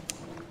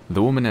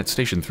 the woman at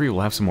Station 3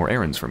 will have some more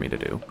errands for me to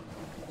do.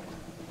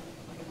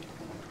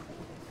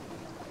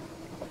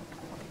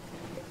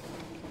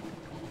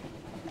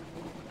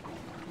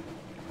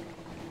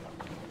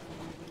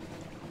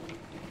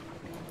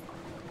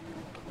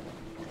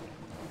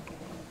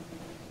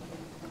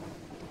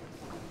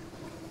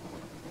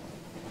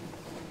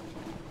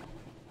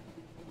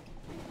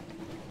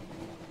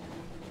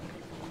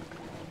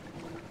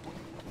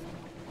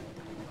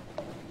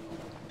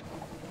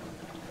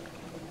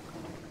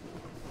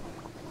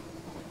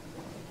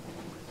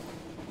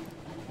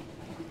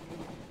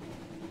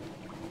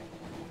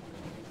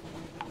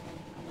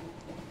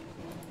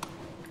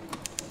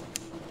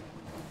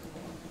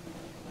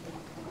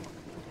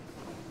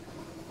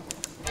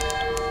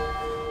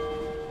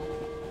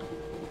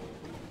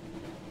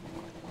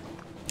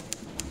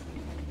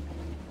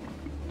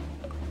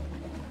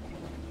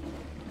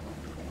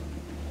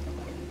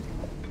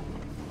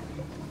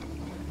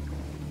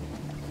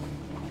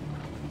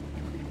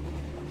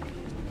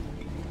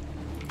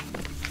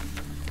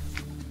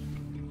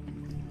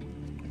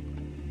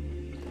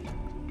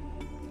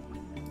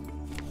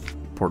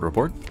 Port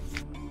report.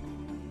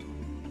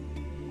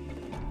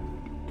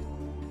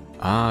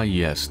 Ah,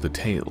 yes, the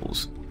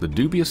tales. The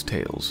dubious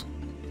tales.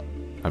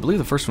 I believe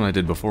the first one I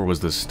did before was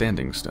the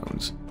Standing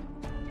Stones.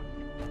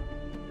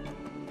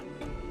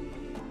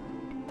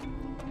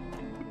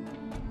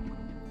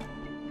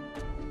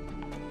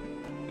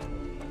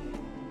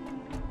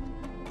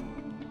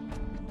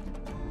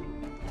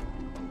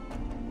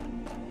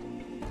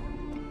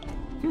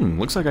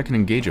 Looks like I can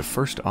engage a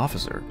first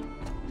officer.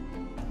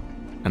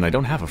 And I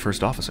don't have a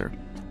first officer.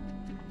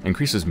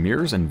 Increases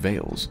mirrors and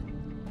veils.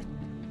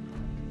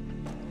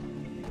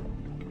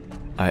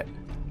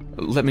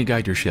 Let me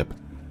guide your ship.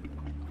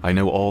 I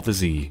know all the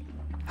Z.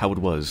 How it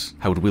was,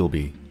 how it will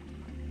be.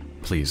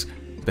 Please,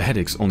 the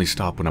headaches only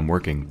stop when I'm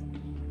working.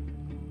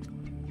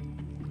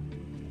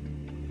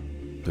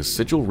 The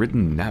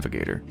sigil-ridden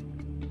navigator.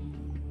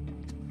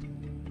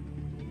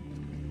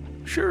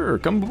 Sure,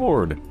 come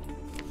aboard.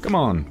 Come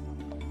on.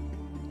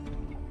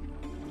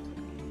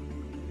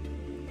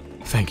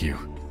 Thank you.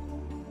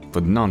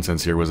 The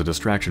nonsense here was a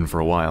distraction for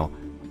a while,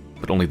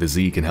 but only the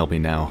Z can help me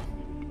now.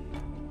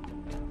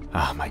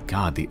 Ah, my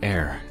god, the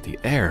air. The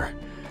air.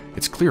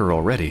 It's clearer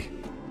already.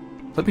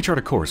 Let me chart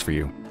a course for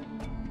you.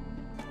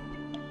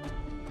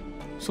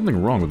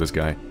 Something wrong with this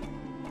guy.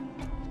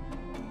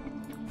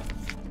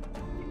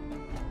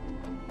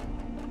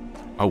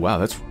 Oh wow,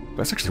 that's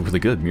actually really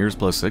good. Mirrors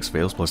 +6,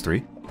 fails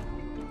 +3.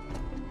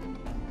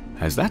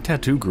 Has that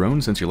tattoo grown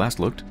since you last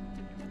looked?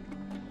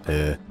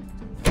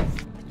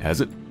 Has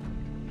it?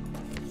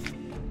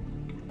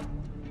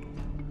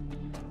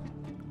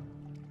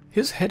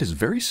 His head is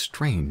very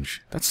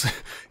strange.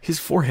 His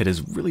forehead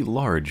is really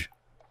large.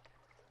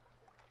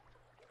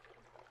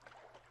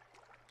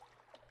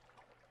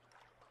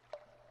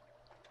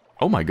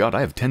 Oh my god, I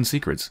have 10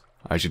 secrets.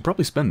 I should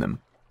probably spend them.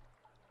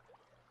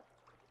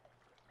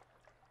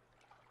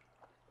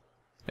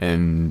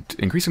 And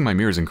increasing my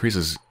mirrors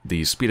increases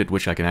the speed at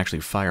which I can actually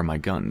fire my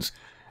guns,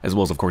 as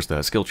well as, of course,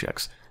 the skill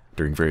checks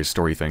during various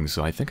story things,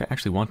 so I think I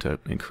actually want to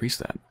increase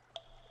that.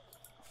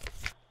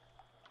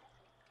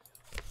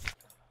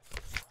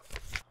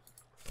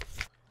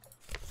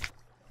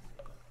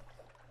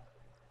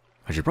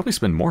 I should probably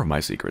spend more of my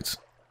secrets.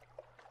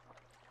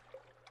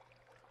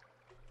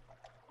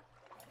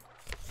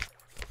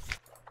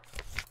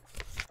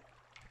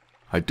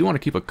 I do want to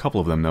keep a couple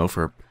of them, though,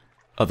 for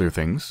other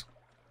things,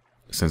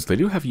 since they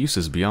do have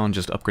uses beyond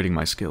just upgrading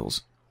my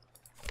skills.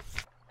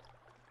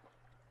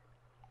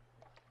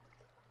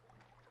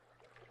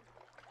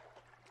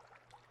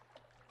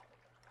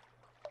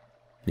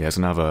 Yes,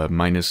 and I have a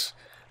minus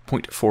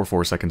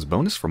 0.44 seconds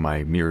bonus for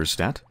my mirror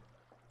stat,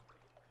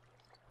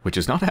 which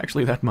is not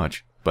actually that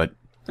much, but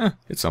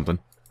it's something.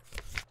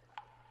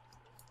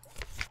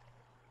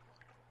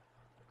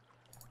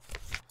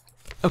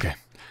 Okay.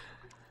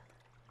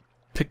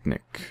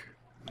 Picnic.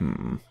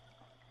 I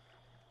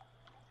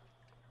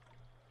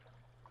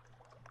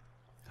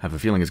have a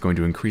feeling it's going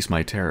to increase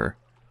my terror.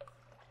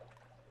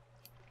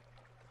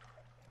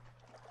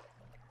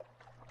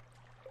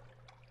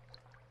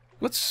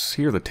 Let's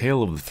hear the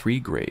tale of the 3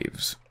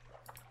 graves.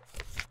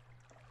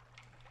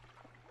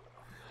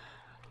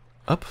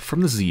 Up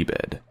from the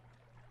Z-bed.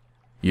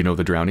 You know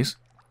the drownies?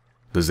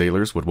 The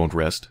sailors what won't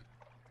rest?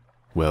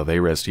 Well, they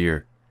rest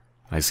here.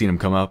 I seen 'em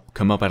come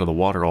up out of the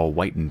water all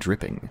white and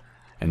dripping,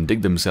 and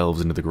dig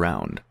themselves into the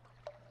ground.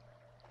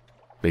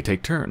 They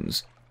take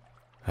turns.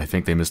 I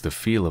think they miss the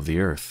feel of the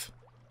earth.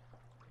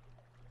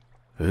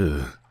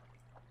 Ugh.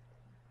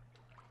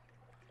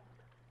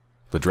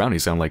 The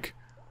drownies sound like...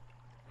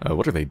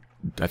 what are they?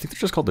 I think they're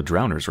just called the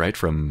drowners, right?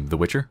 From The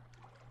Witcher?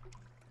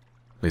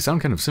 They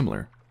sound kind of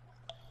similar.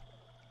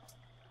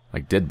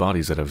 Like dead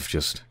bodies that have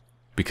just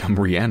become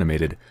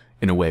reanimated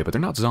in a way, but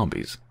they're not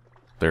zombies.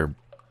 They're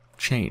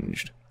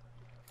changed.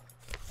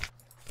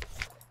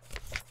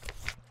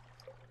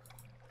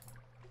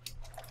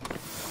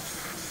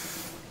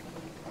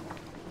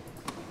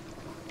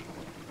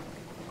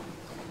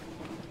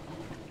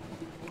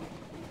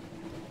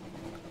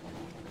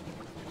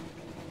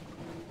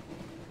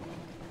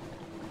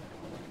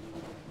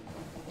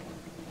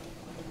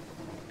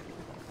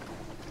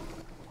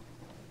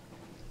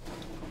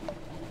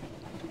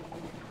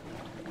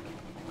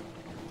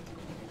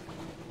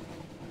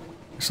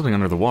 There's something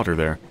under the water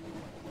there.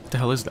 What the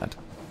hell is that?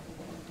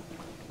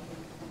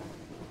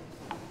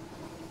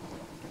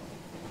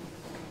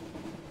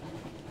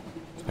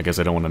 I guess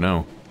I don't want to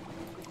know.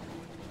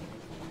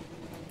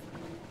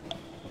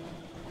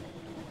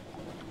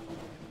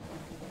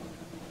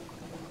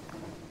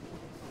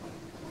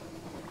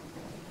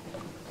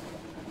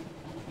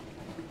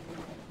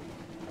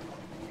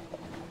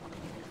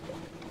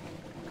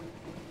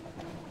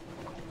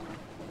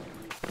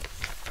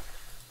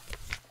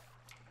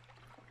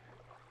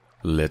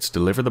 Let's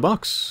deliver the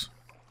box.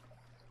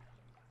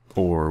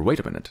 Or, wait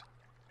a minute.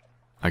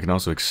 I can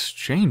also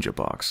exchange a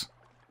box.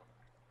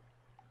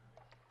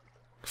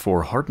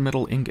 For hard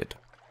metal ingot.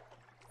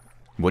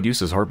 What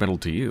use is hard metal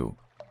to you?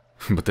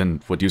 But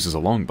then, what use is a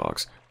long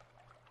box?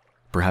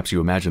 Perhaps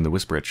you imagine the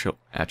whisper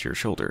at your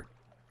shoulder.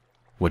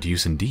 What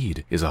use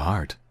indeed is a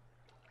heart?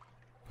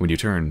 When you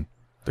turn,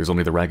 there's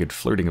only the ragged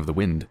flirting of the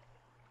wind.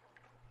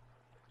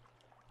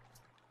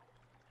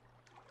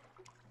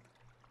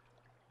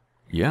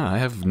 Yeah, I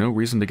have no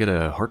reason to get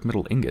a heart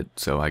metal ingot,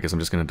 so I guess I'm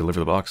just going to deliver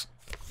the box.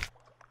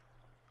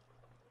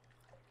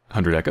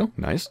 100 echo,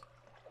 nice.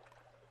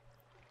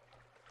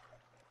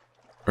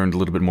 Earned a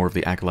little bit more of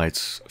the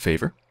Acolyte's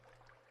favor.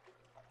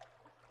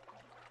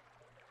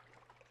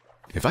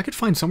 If I could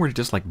find somewhere to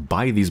just, like,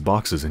 buy these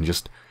boxes and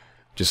just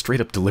straight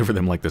up deliver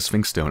them like the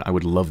Sphinx Stone, I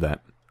would love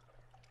that.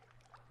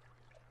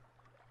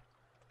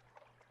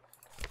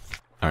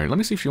 Alright, let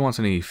me see if she wants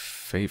any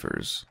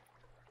favors.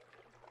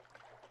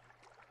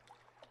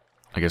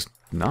 I guess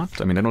not.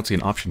 I mean, I don't see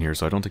an option here,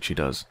 so I don't think she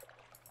does.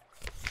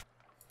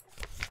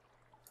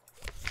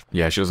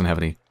 Yeah, she doesn't have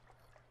any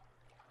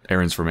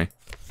errands for me.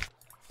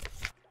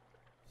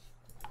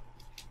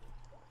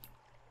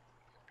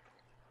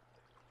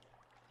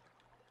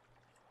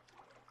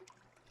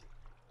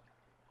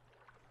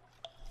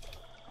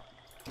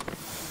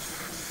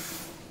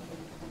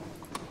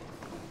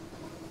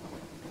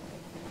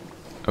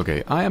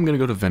 Okay, I am going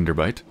to go to Vendor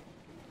Bite.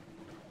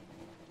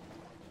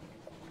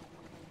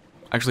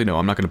 Actually, no,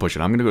 I'm not going to push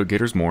it. I'm going to go to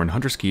Gator's Moor and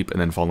Hunter's Keep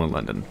and then Fallen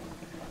London.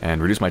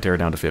 And reduce my terror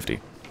down to 50,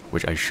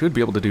 which I should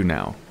be able to do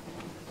now.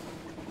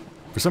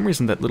 For some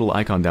reason, that little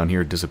icon down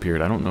here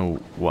disappeared. I don't know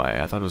why.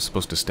 I thought it was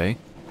supposed to stay,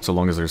 so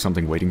long as there's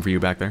something waiting for you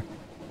back there.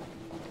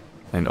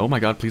 And oh my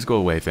god, please go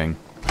away thing.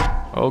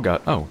 Oh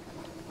god, oh.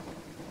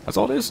 That's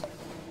all it is?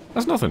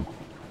 That's nothing.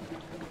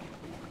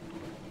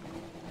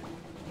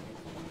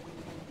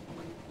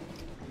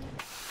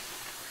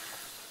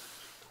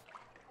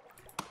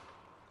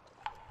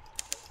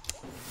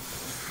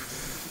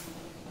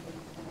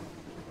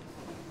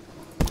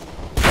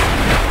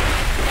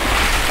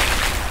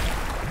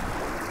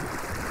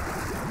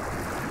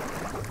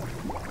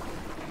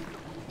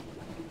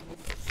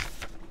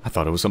 I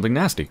thought it was something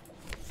nasty.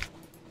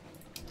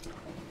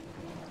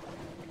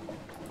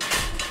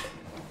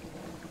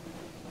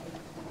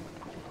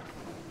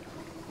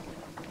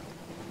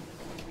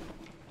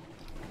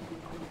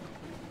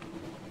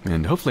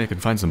 And hopefully I can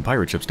find some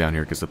pirate ships down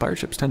here, because the pirate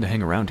ships tend to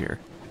hang around here.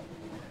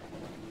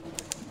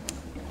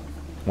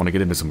 Want to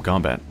get into some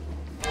combat.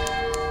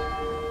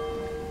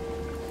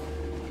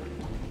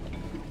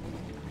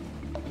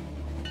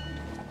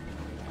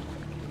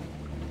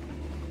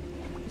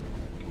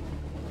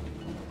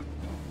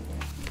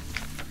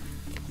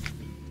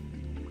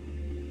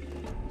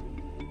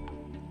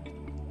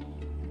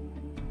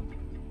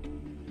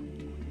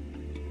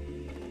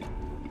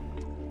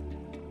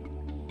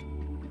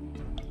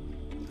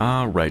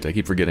 Ah, right, I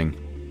keep forgetting.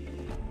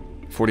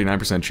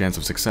 49% chance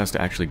of success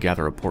to actually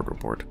gather a port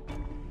report.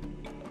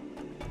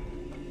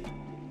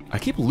 I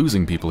keep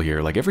losing people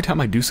here, like every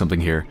time I do something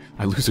here,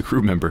 I lose a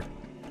crew member.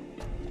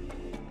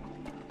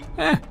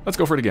 Let's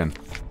go for it again.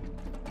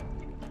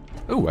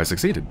 Oh, I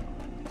succeeded.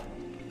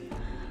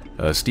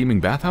 A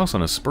steaming bathhouse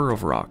on a spur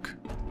of rock.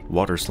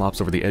 Water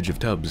slops over the edge of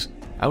tubs,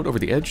 out over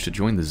the edge to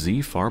join the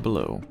Z far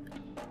below.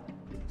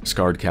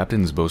 Scarred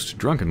captains boast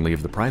drunkenly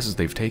of the prizes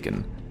they've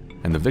taken,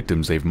 and the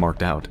victims they've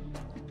marked out.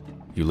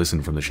 You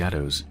listen from the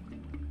shadows.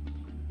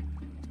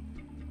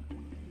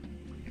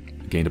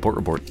 Gained a port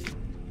report.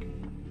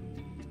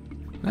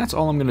 That's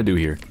all I'm gonna do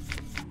here.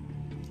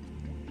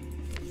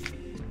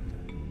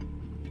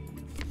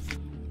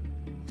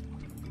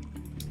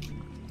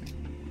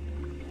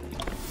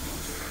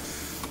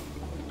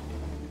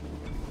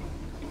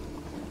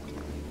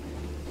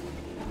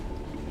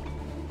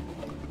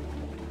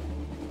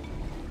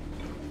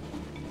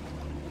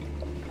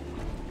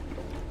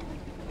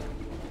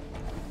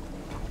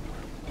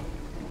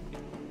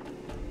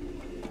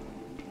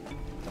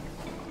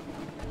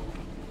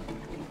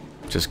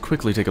 Just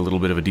quickly take a little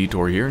bit of a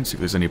detour here and see if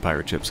there's any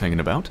pirate ships hanging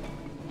about.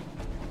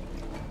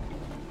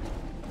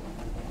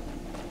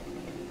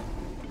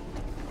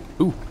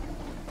 Ooh.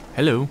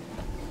 Hello.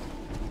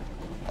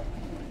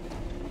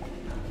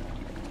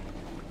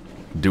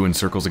 Doing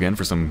circles again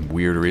for some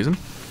weird reason.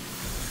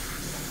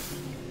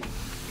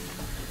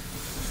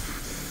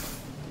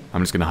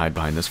 I'm just going to hide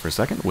behind this for a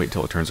second, wait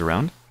till it turns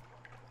around.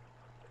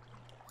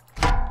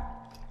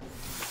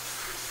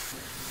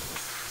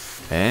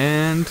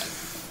 And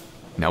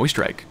now we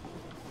strike.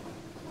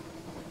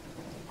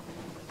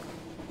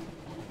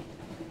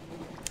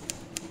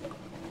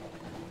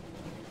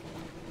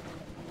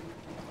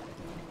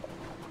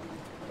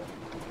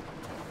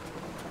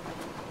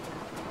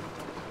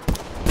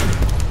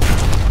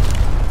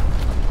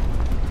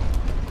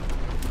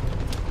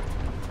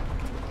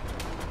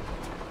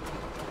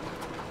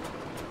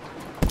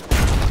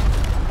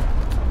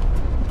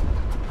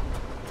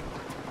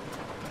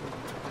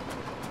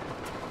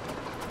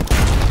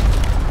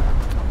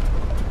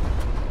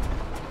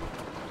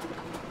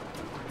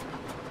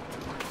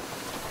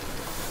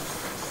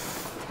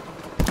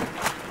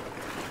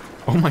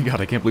 Oh my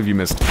god, I can't believe you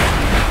missed.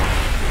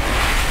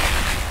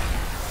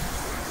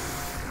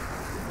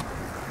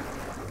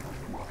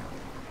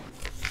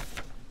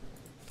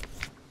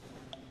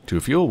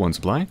 Two fuel, one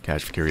supply,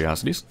 cash for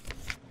curiosities.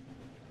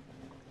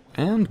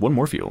 And one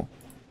more fuel.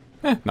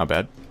 Not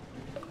bad.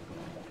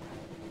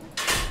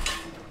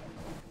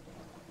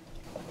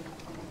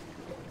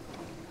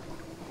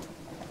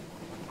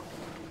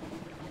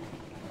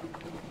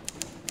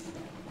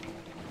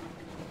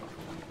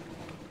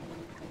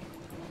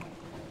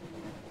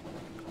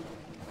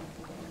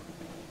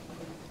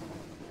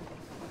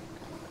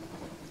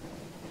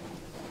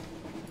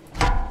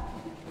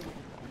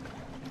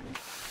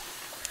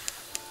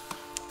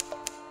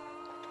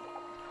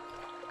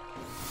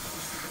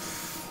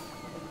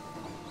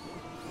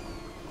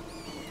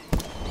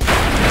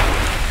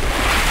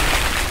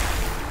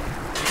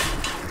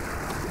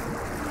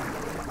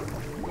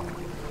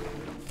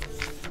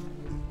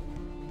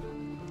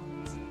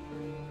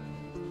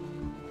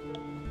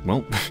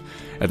 Well,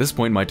 at this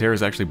point my terror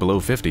is actually below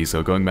 50,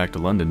 so going back to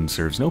London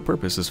serves no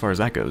purpose as far as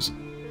that goes.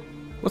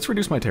 Let's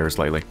reduce my terror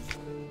slightly.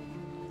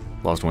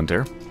 Lost one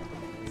terror.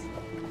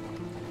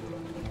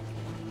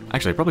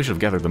 Actually, I probably should have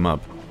gathered them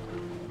up.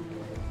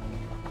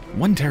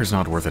 One terror is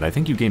not worth it. I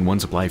think you gain one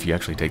supply if you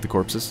actually take the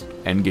corpses,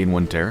 and gain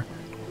one terror.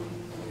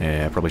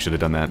 Yeah, I probably should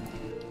have done that.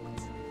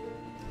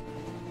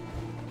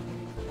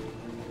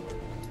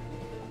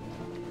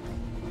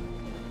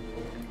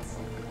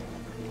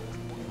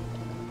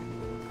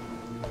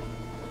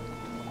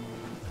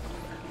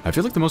 I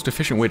feel like the most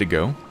efficient way to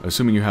go,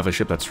 assuming you have a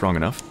ship that's strong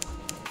enough,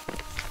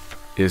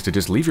 is to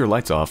just leave your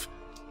lights off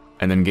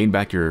and then gain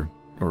back your,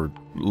 or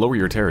lower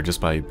your terror just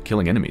by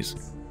killing enemies.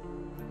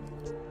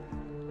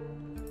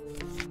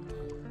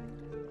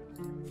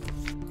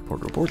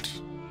 Port report.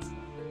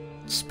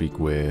 Speak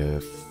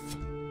with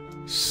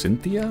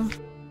Cynthia?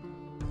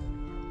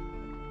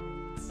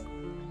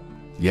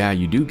 Yeah,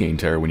 you do gain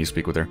terror when you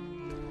speak with her.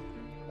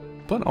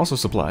 But also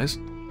supplies.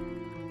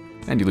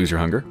 And you lose your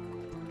hunger.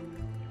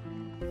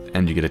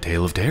 And you get a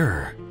tale of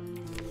terror.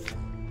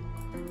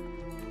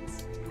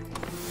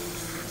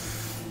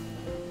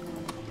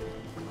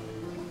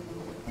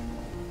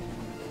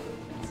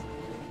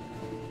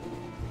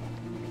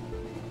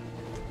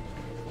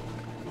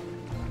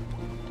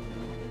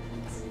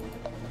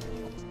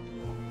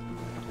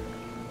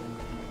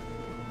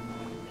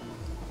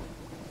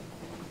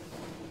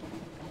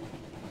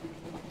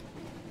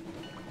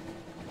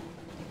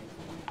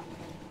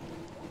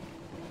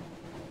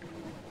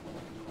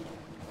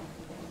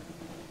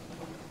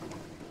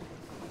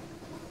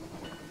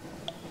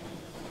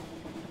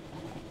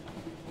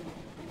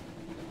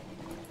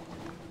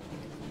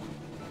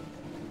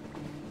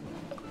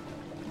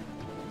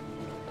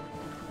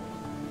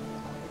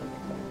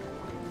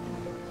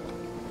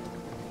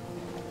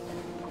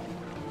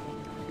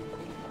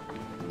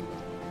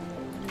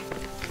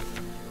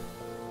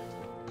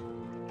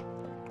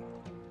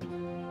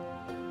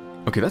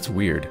 Okay, that's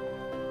weird.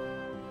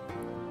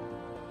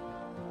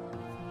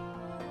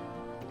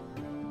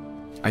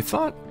 I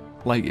thought,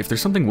 like, if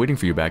there's something waiting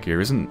for you back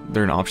here, isn't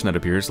there an option that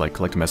appears, like,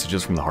 collect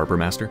messages from the Harbor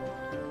Master?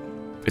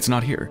 It's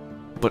not here.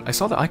 But I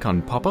saw the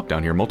icon pop up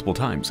down here multiple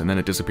times, and then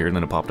it disappeared, and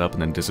then it popped up,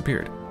 and then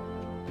disappeared.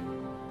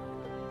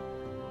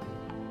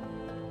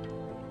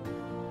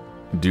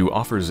 Do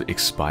offers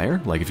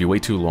expire? Like, if you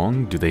wait too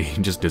long, do they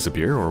just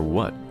disappear, or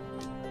what?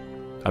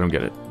 I don't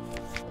get it.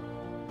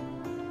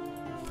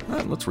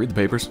 Alright, let's read the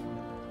papers.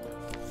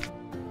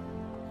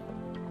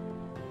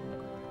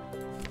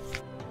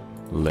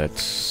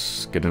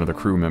 Let's get another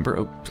crew member.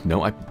 Oh,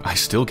 no, I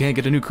still can't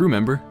get a new crew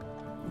member.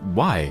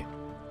 Why?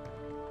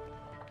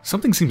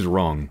 Something seems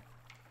wrong.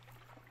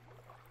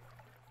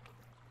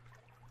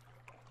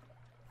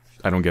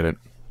 I don't get it.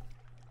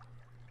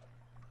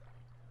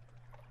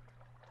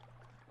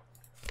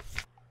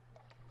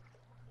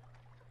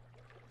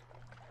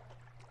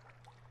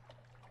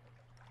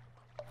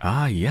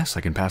 Ah, yes,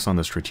 I can pass on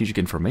the strategic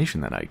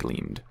information that I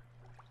gleaned.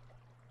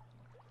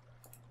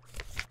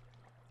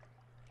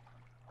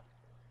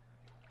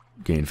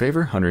 Gain favor,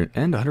 100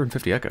 and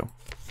 150 echo.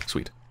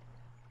 Sweet.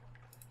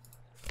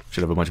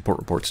 Should have a bunch of port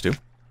reports too.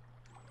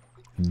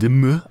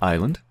 Dem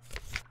Island.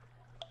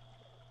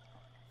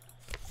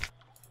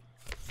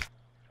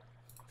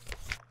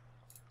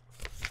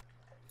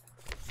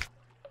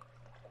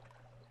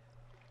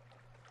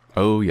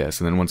 Oh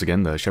yes, and then once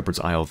again the Shepherd's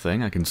Isle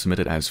thing, I can submit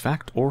it as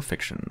fact or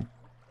fiction.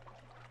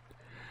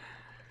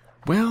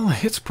 Well,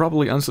 it's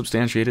probably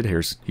unsubstantiated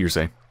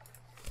hearsay.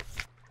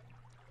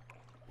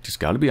 Just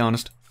gotta be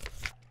honest.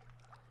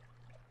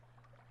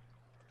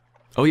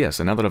 Oh yes,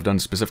 and now that I've done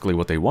specifically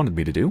what they wanted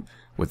me to do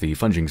with the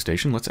Funging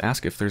station, let's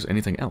ask if there's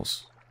anything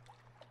else.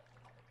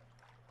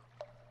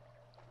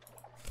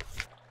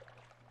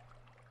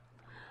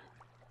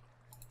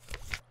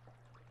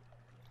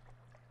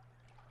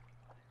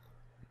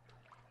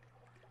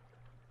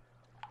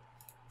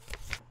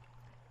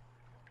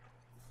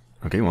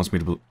 Okay, he wants me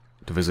to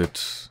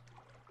visit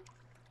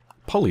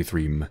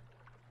Polythreme,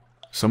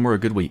 somewhere a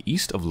good way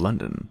east of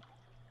London.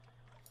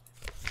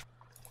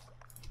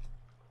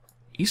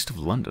 East of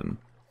London?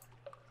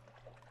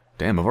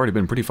 Damn, I've already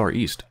been pretty far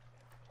east.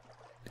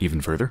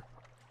 Even further?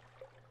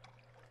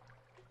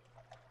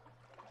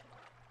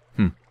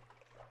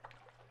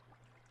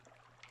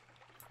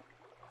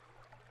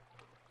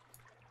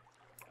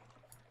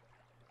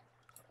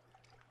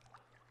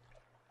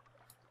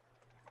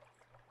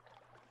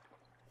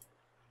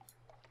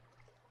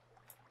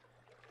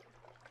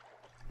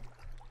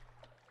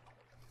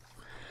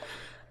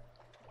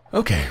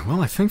 Okay,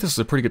 well, I think this is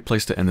a pretty good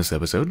place to end this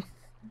episode.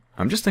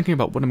 I'm just thinking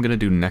about what I'm going to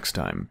do next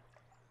time.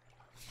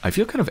 I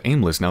feel kind of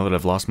aimless now that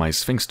I've lost my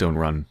Sphinx Stone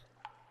run.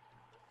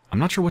 I'm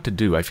not sure what to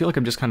do. I feel like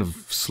I'm just kind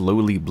of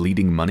slowly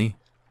bleeding money.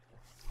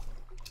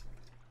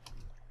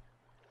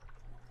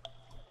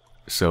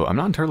 So I'm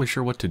not entirely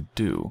sure what to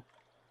do.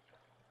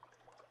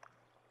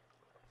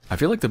 I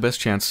feel like the best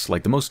chance,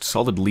 like the most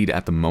solid lead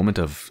at the moment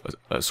of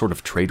a sort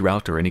of trade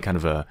route or any kind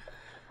of a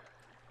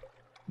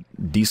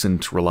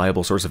decent,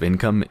 reliable source of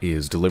income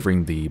is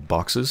delivering the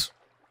boxes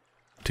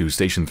to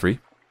Station 3.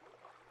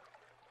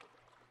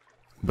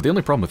 But the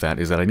only problem with that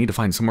is that I need to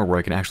find somewhere where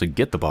I can actually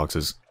get the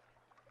boxes.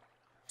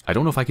 I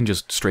don't know if I can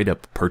just straight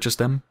up purchase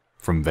them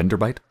from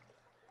Vendorbite.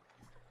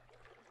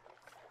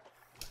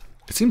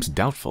 It seems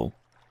doubtful.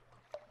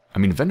 I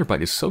mean,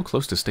 Vendorbite is so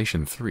close to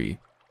Station 3.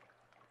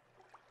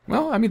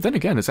 Well, I mean, then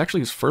again, it's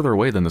actually further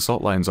away than the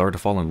salt lines are to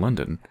fall in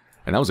London,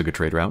 and that was a good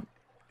trade route.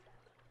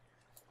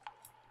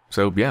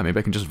 So, yeah, maybe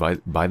I can just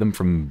buy them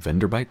from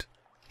Vendorbite?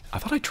 I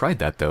thought I tried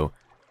that, though,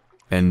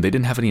 and they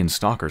didn't have any in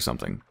stock or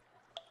something.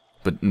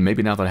 But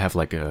maybe now that I have,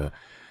 like, a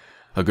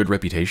good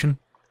reputation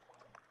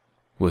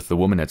with the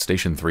woman at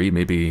Station 3,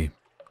 maybe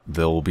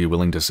they'll be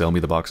willing to sell me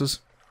the boxes?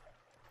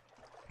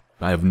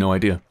 I have no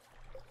idea.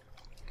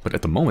 But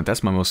at the moment,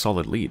 that's my most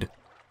solid lead.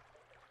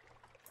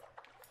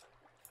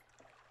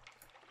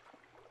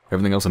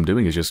 Everything else I'm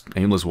doing is just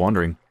aimless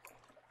wandering.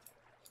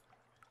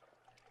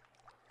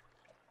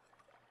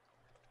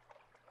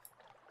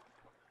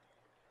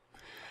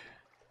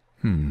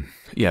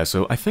 Yeah,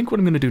 so I think what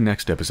I'm going to do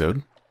next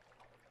episode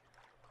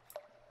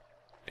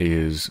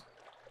is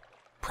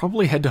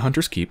probably head to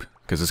Hunter's Keep,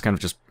 because it's kind of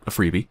just a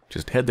freebie.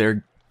 Just head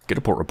there, get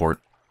a port report,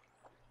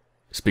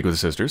 speak with the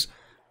sisters,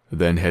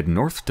 then head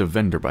north to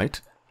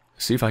Venderbite,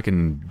 see if I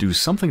can do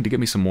something to get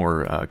me some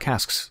more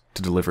casks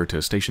to deliver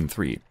to Station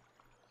 3.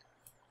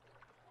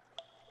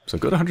 So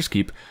go to Hunter's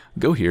Keep,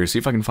 go here, see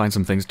if I can find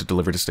some things to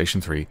deliver to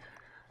Station 3,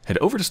 head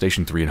over to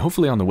Station 3, and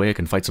hopefully on the way I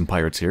can fight some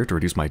pirates here to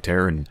reduce my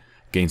terror and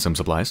gain some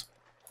supplies.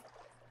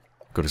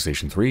 Go to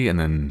Station 3, and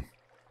then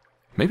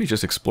maybe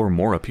just explore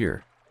more up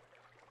here.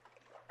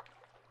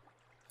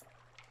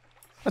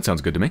 That sounds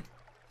good to me.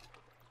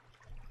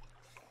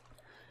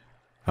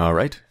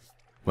 Alright,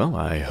 well,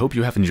 I hope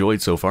you have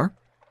enjoyed so far,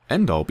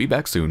 and I'll be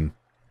back soon.